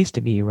special place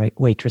to be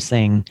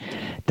waitressing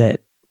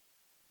that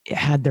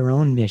had their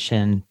own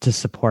mission to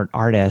support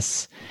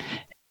artists,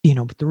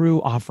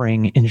 through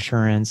offering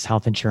insurance,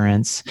 health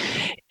insurance,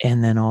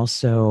 and then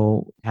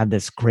also had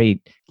this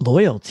great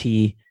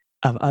loyalty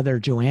of other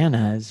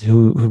Joannas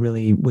who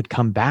really would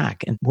come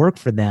back and work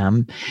for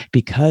them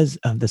because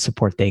of the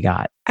support they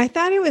got. I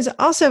thought it was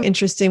also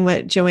interesting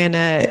what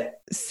Joanna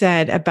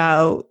said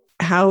about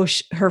how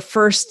her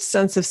first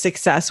sense of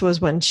success was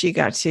when she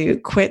got to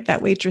quit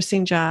that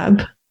waitressing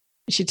job.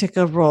 She took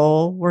a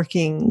role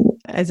working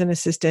as an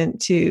assistant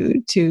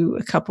to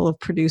a couple of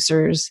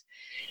producers,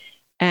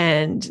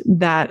 and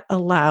that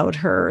allowed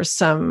her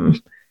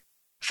some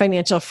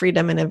financial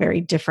freedom in a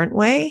very different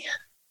way.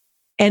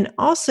 And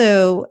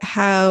also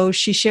how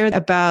she shared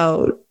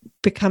about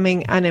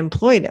becoming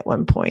unemployed at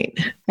one point.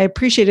 I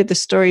appreciated the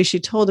story she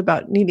told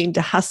about needing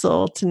to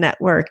hustle to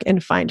network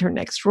and find her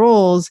next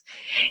roles,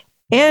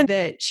 and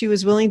that she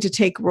was willing to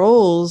take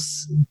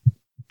roles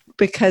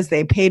because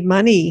they paid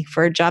money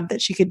for a job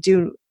that she could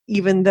do,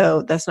 even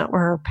though that's not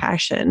where her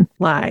passion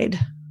lied.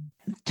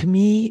 To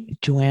me,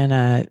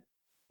 Joanna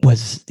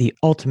was the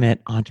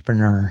ultimate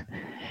entrepreneur.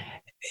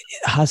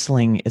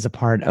 Hustling is a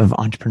part of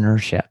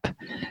entrepreneurship.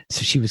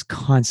 So she was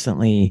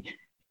constantly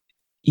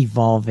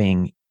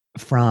evolving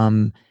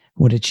from,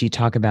 what did she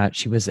talk about?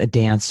 She was a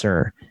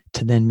dancer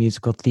to then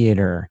musical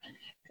theater.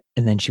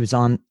 And then she was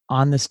on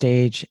the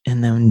stage,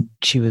 and then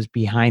she was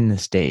behind the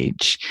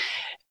stage.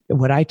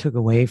 What I took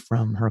away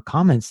from her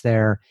comments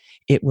there,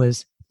 it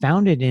was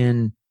founded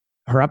in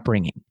her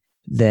upbringing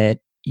that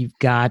you've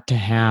got to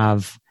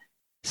have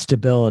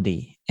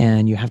stability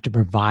and you have to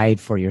provide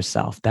for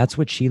yourself. That's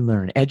what she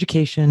learned,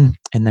 education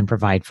and then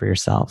provide for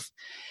yourself.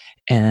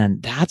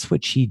 And that's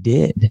what she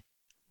did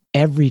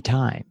every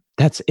time.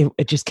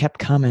 It just kept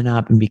coming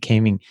up and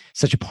becoming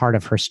such a part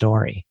of her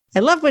story. I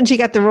love when she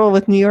got the role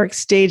with New York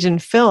Stage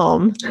and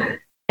Film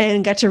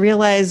and got to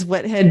realize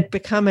what had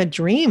become a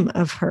dream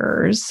of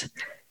hers.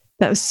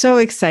 That was so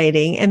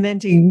exciting. And then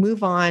to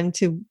move on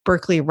to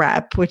Berkeley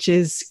Rep, which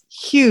is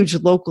huge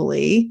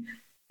locally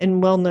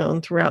and well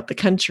known throughout the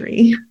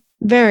country.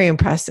 Very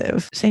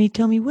impressive. Sandy,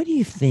 tell me, what do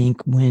you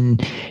think when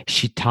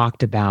she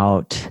talked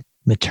about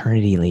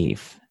maternity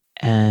leave?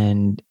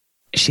 And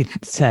she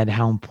said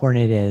how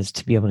important it is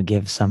to be able to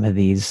give some of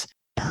these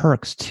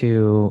perks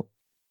to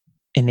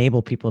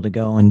enable people to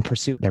go and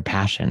pursue their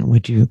passion.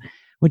 What do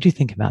What do you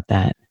think about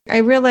that? I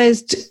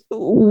realized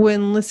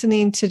when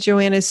listening to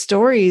Joanna's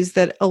stories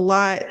that a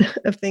lot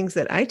of things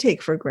that I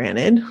take for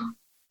granted,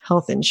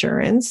 health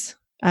insurance,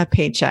 a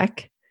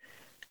paycheck,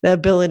 the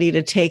ability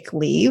to take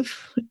leave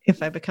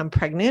if I become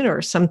pregnant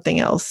or something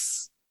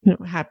else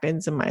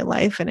happens in my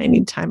life and I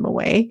need time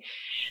away.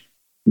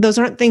 Those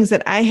aren't things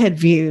that I had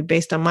viewed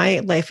based on my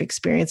life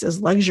experience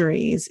as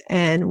luxuries.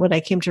 And what I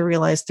came to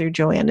realize through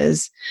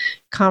Joanna's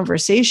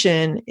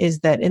conversation is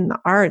that in the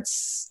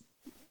arts,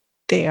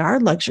 they are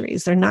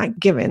luxuries. They're not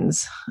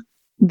givens.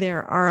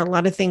 There are a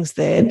lot of things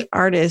that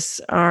artists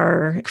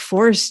are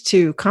forced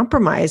to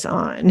compromise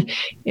on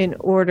in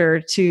order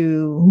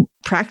to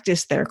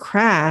practice their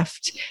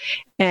craft.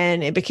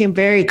 And it became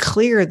very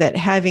clear that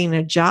having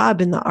a job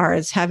in the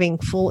arts, having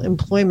full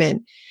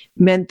employment,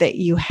 meant that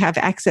you have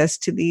access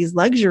to these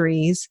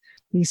luxuries,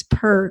 these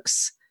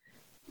perks,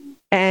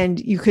 and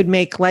you could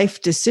make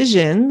life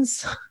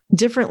decisions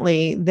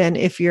differently than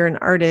if you're an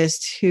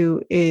artist who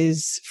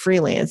is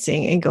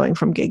freelancing and going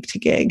from gig to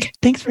gig.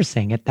 Thanks for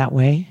saying it that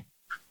way.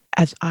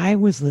 As I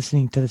was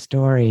listening to the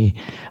story,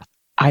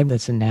 I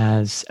listened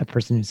as a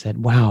person who said,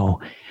 wow,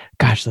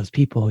 gosh, those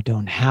people who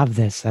don't have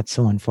this, that's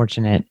so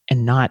unfortunate,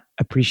 and not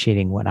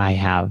appreciating what I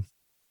have,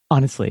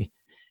 honestly.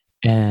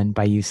 And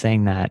by you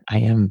saying that, I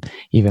am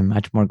even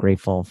much more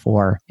grateful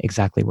for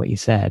exactly what you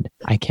said.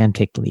 I can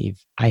take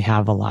leave. I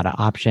have a lot of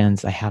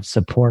options. I have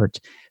support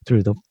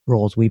through the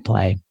roles we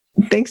play.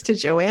 Thanks to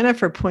Joanna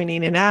for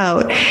pointing it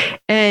out.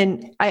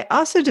 And I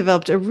also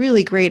developed a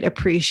really great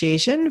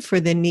appreciation for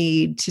the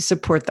need to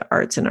support the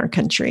arts in our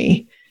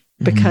country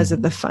because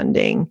of the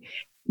funding.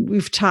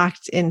 We've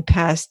talked in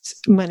past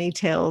Money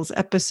Tales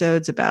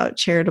episodes about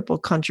charitable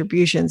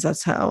contributions.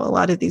 That's how a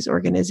lot of these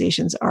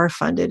organizations are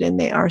funded, and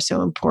they are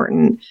so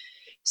important.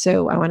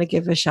 So I want to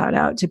give a shout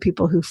out to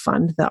people who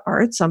fund the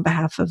arts on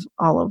behalf of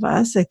all of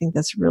us. I think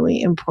that's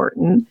really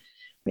important.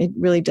 It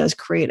really does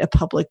create a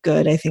public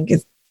good. I think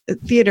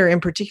theater in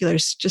particular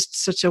is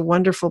just such a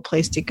wonderful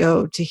place to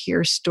go to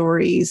hear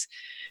stories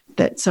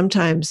that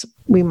sometimes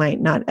we might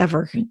not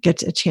ever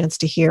get a chance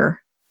to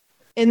hear.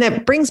 And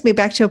that brings me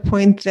back to a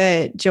point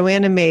that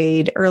Joanna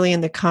made early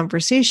in the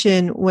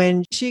conversation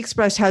when she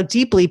expressed how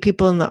deeply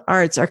people in the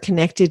arts are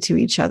connected to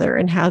each other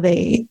and how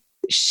they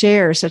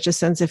share such a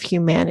sense of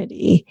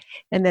humanity,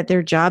 and that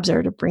their jobs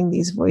are to bring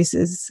these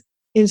voices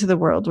into the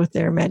world with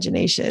their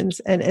imaginations.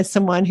 And as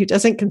someone who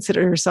doesn't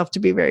consider herself to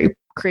be very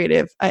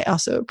creative, I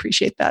also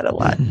appreciate that a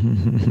lot.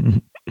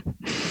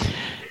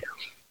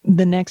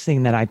 The next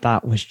thing that I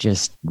thought was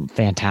just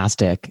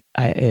fantastic,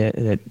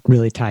 it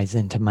really ties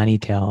into Money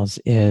Tales,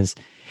 is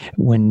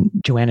when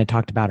Joanna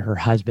talked about her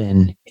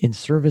husband, in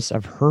service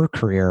of her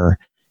career,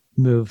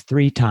 moved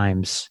 3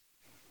 times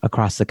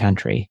across the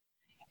country.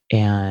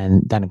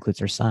 And that includes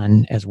her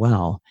son as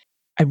well.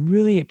 I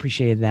really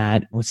appreciated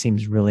that. It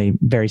seems really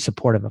very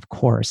supportive, of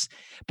course.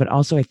 But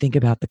also I think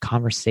about the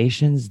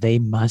conversations they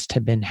must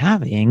have been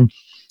having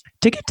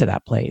to get to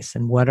that place.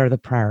 And what are the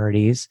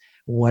priorities?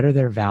 What are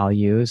their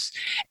values?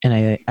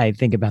 And I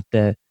think about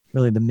the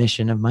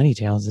mission of Money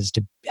Tales is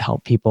to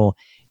help people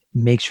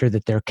make sure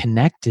that they're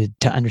connected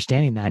to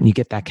understanding that. And you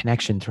get that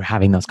connection through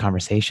having those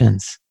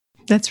conversations.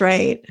 That's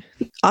right.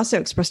 Also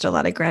expressed a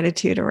lot of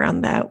gratitude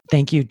around that.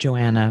 Thank you,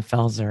 Joanna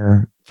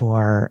Felser,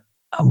 for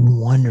a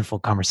wonderful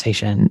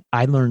conversation.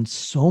 I learned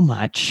so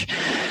much.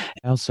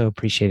 I also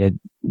appreciated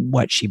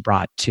what she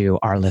brought to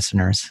our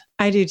listeners.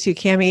 I do too,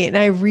 Cami. And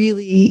I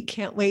really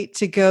can't wait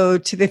to go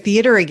to the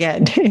theater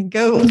again and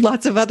go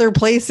lots of other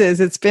places.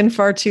 It's been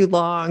far too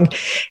long.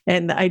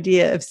 And the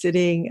idea of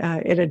sitting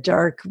in a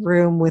dark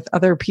room with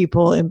other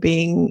people and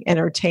being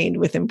entertained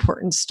with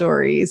important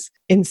stories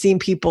and seeing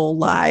people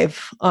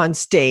live on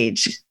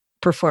stage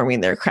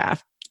performing their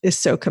craft is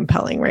so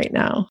compelling right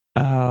now.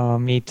 Oh,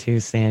 me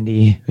too,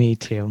 Sandy. Me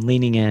too. I'm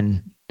leaning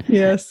in.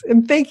 Yes.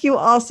 And thank you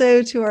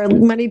also to our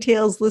Money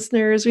Tales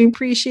listeners. We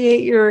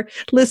appreciate your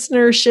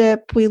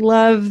listenership. We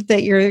love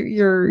that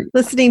you're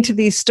listening to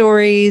these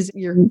stories.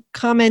 You're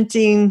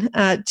commenting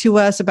to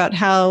us about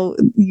how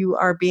you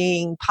are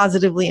being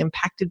positively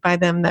impacted by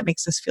them. That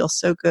makes us feel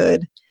so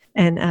good.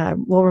 And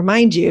we'll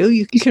remind you,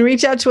 you can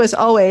reach out to us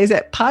always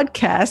at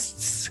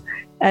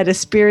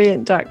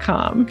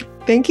podcasts@Aspiriant.com.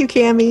 Thank you,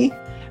 Cami.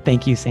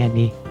 Thank you,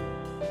 Sandy.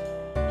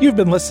 You've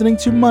been listening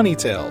to Money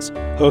Tales,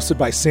 hosted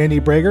by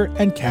Sandy Brager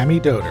and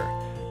Cami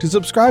Doder. To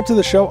subscribe to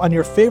the show on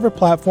your favorite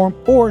platform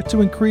or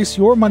to increase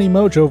your money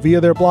mojo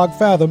via their blog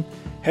Fathom,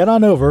 head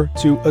on over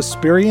to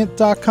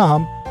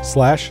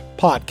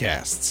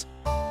Aspiriant.com/podcasts.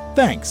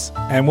 Thanks,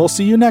 and we'll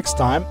see you next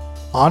time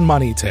on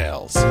Money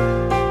Tales.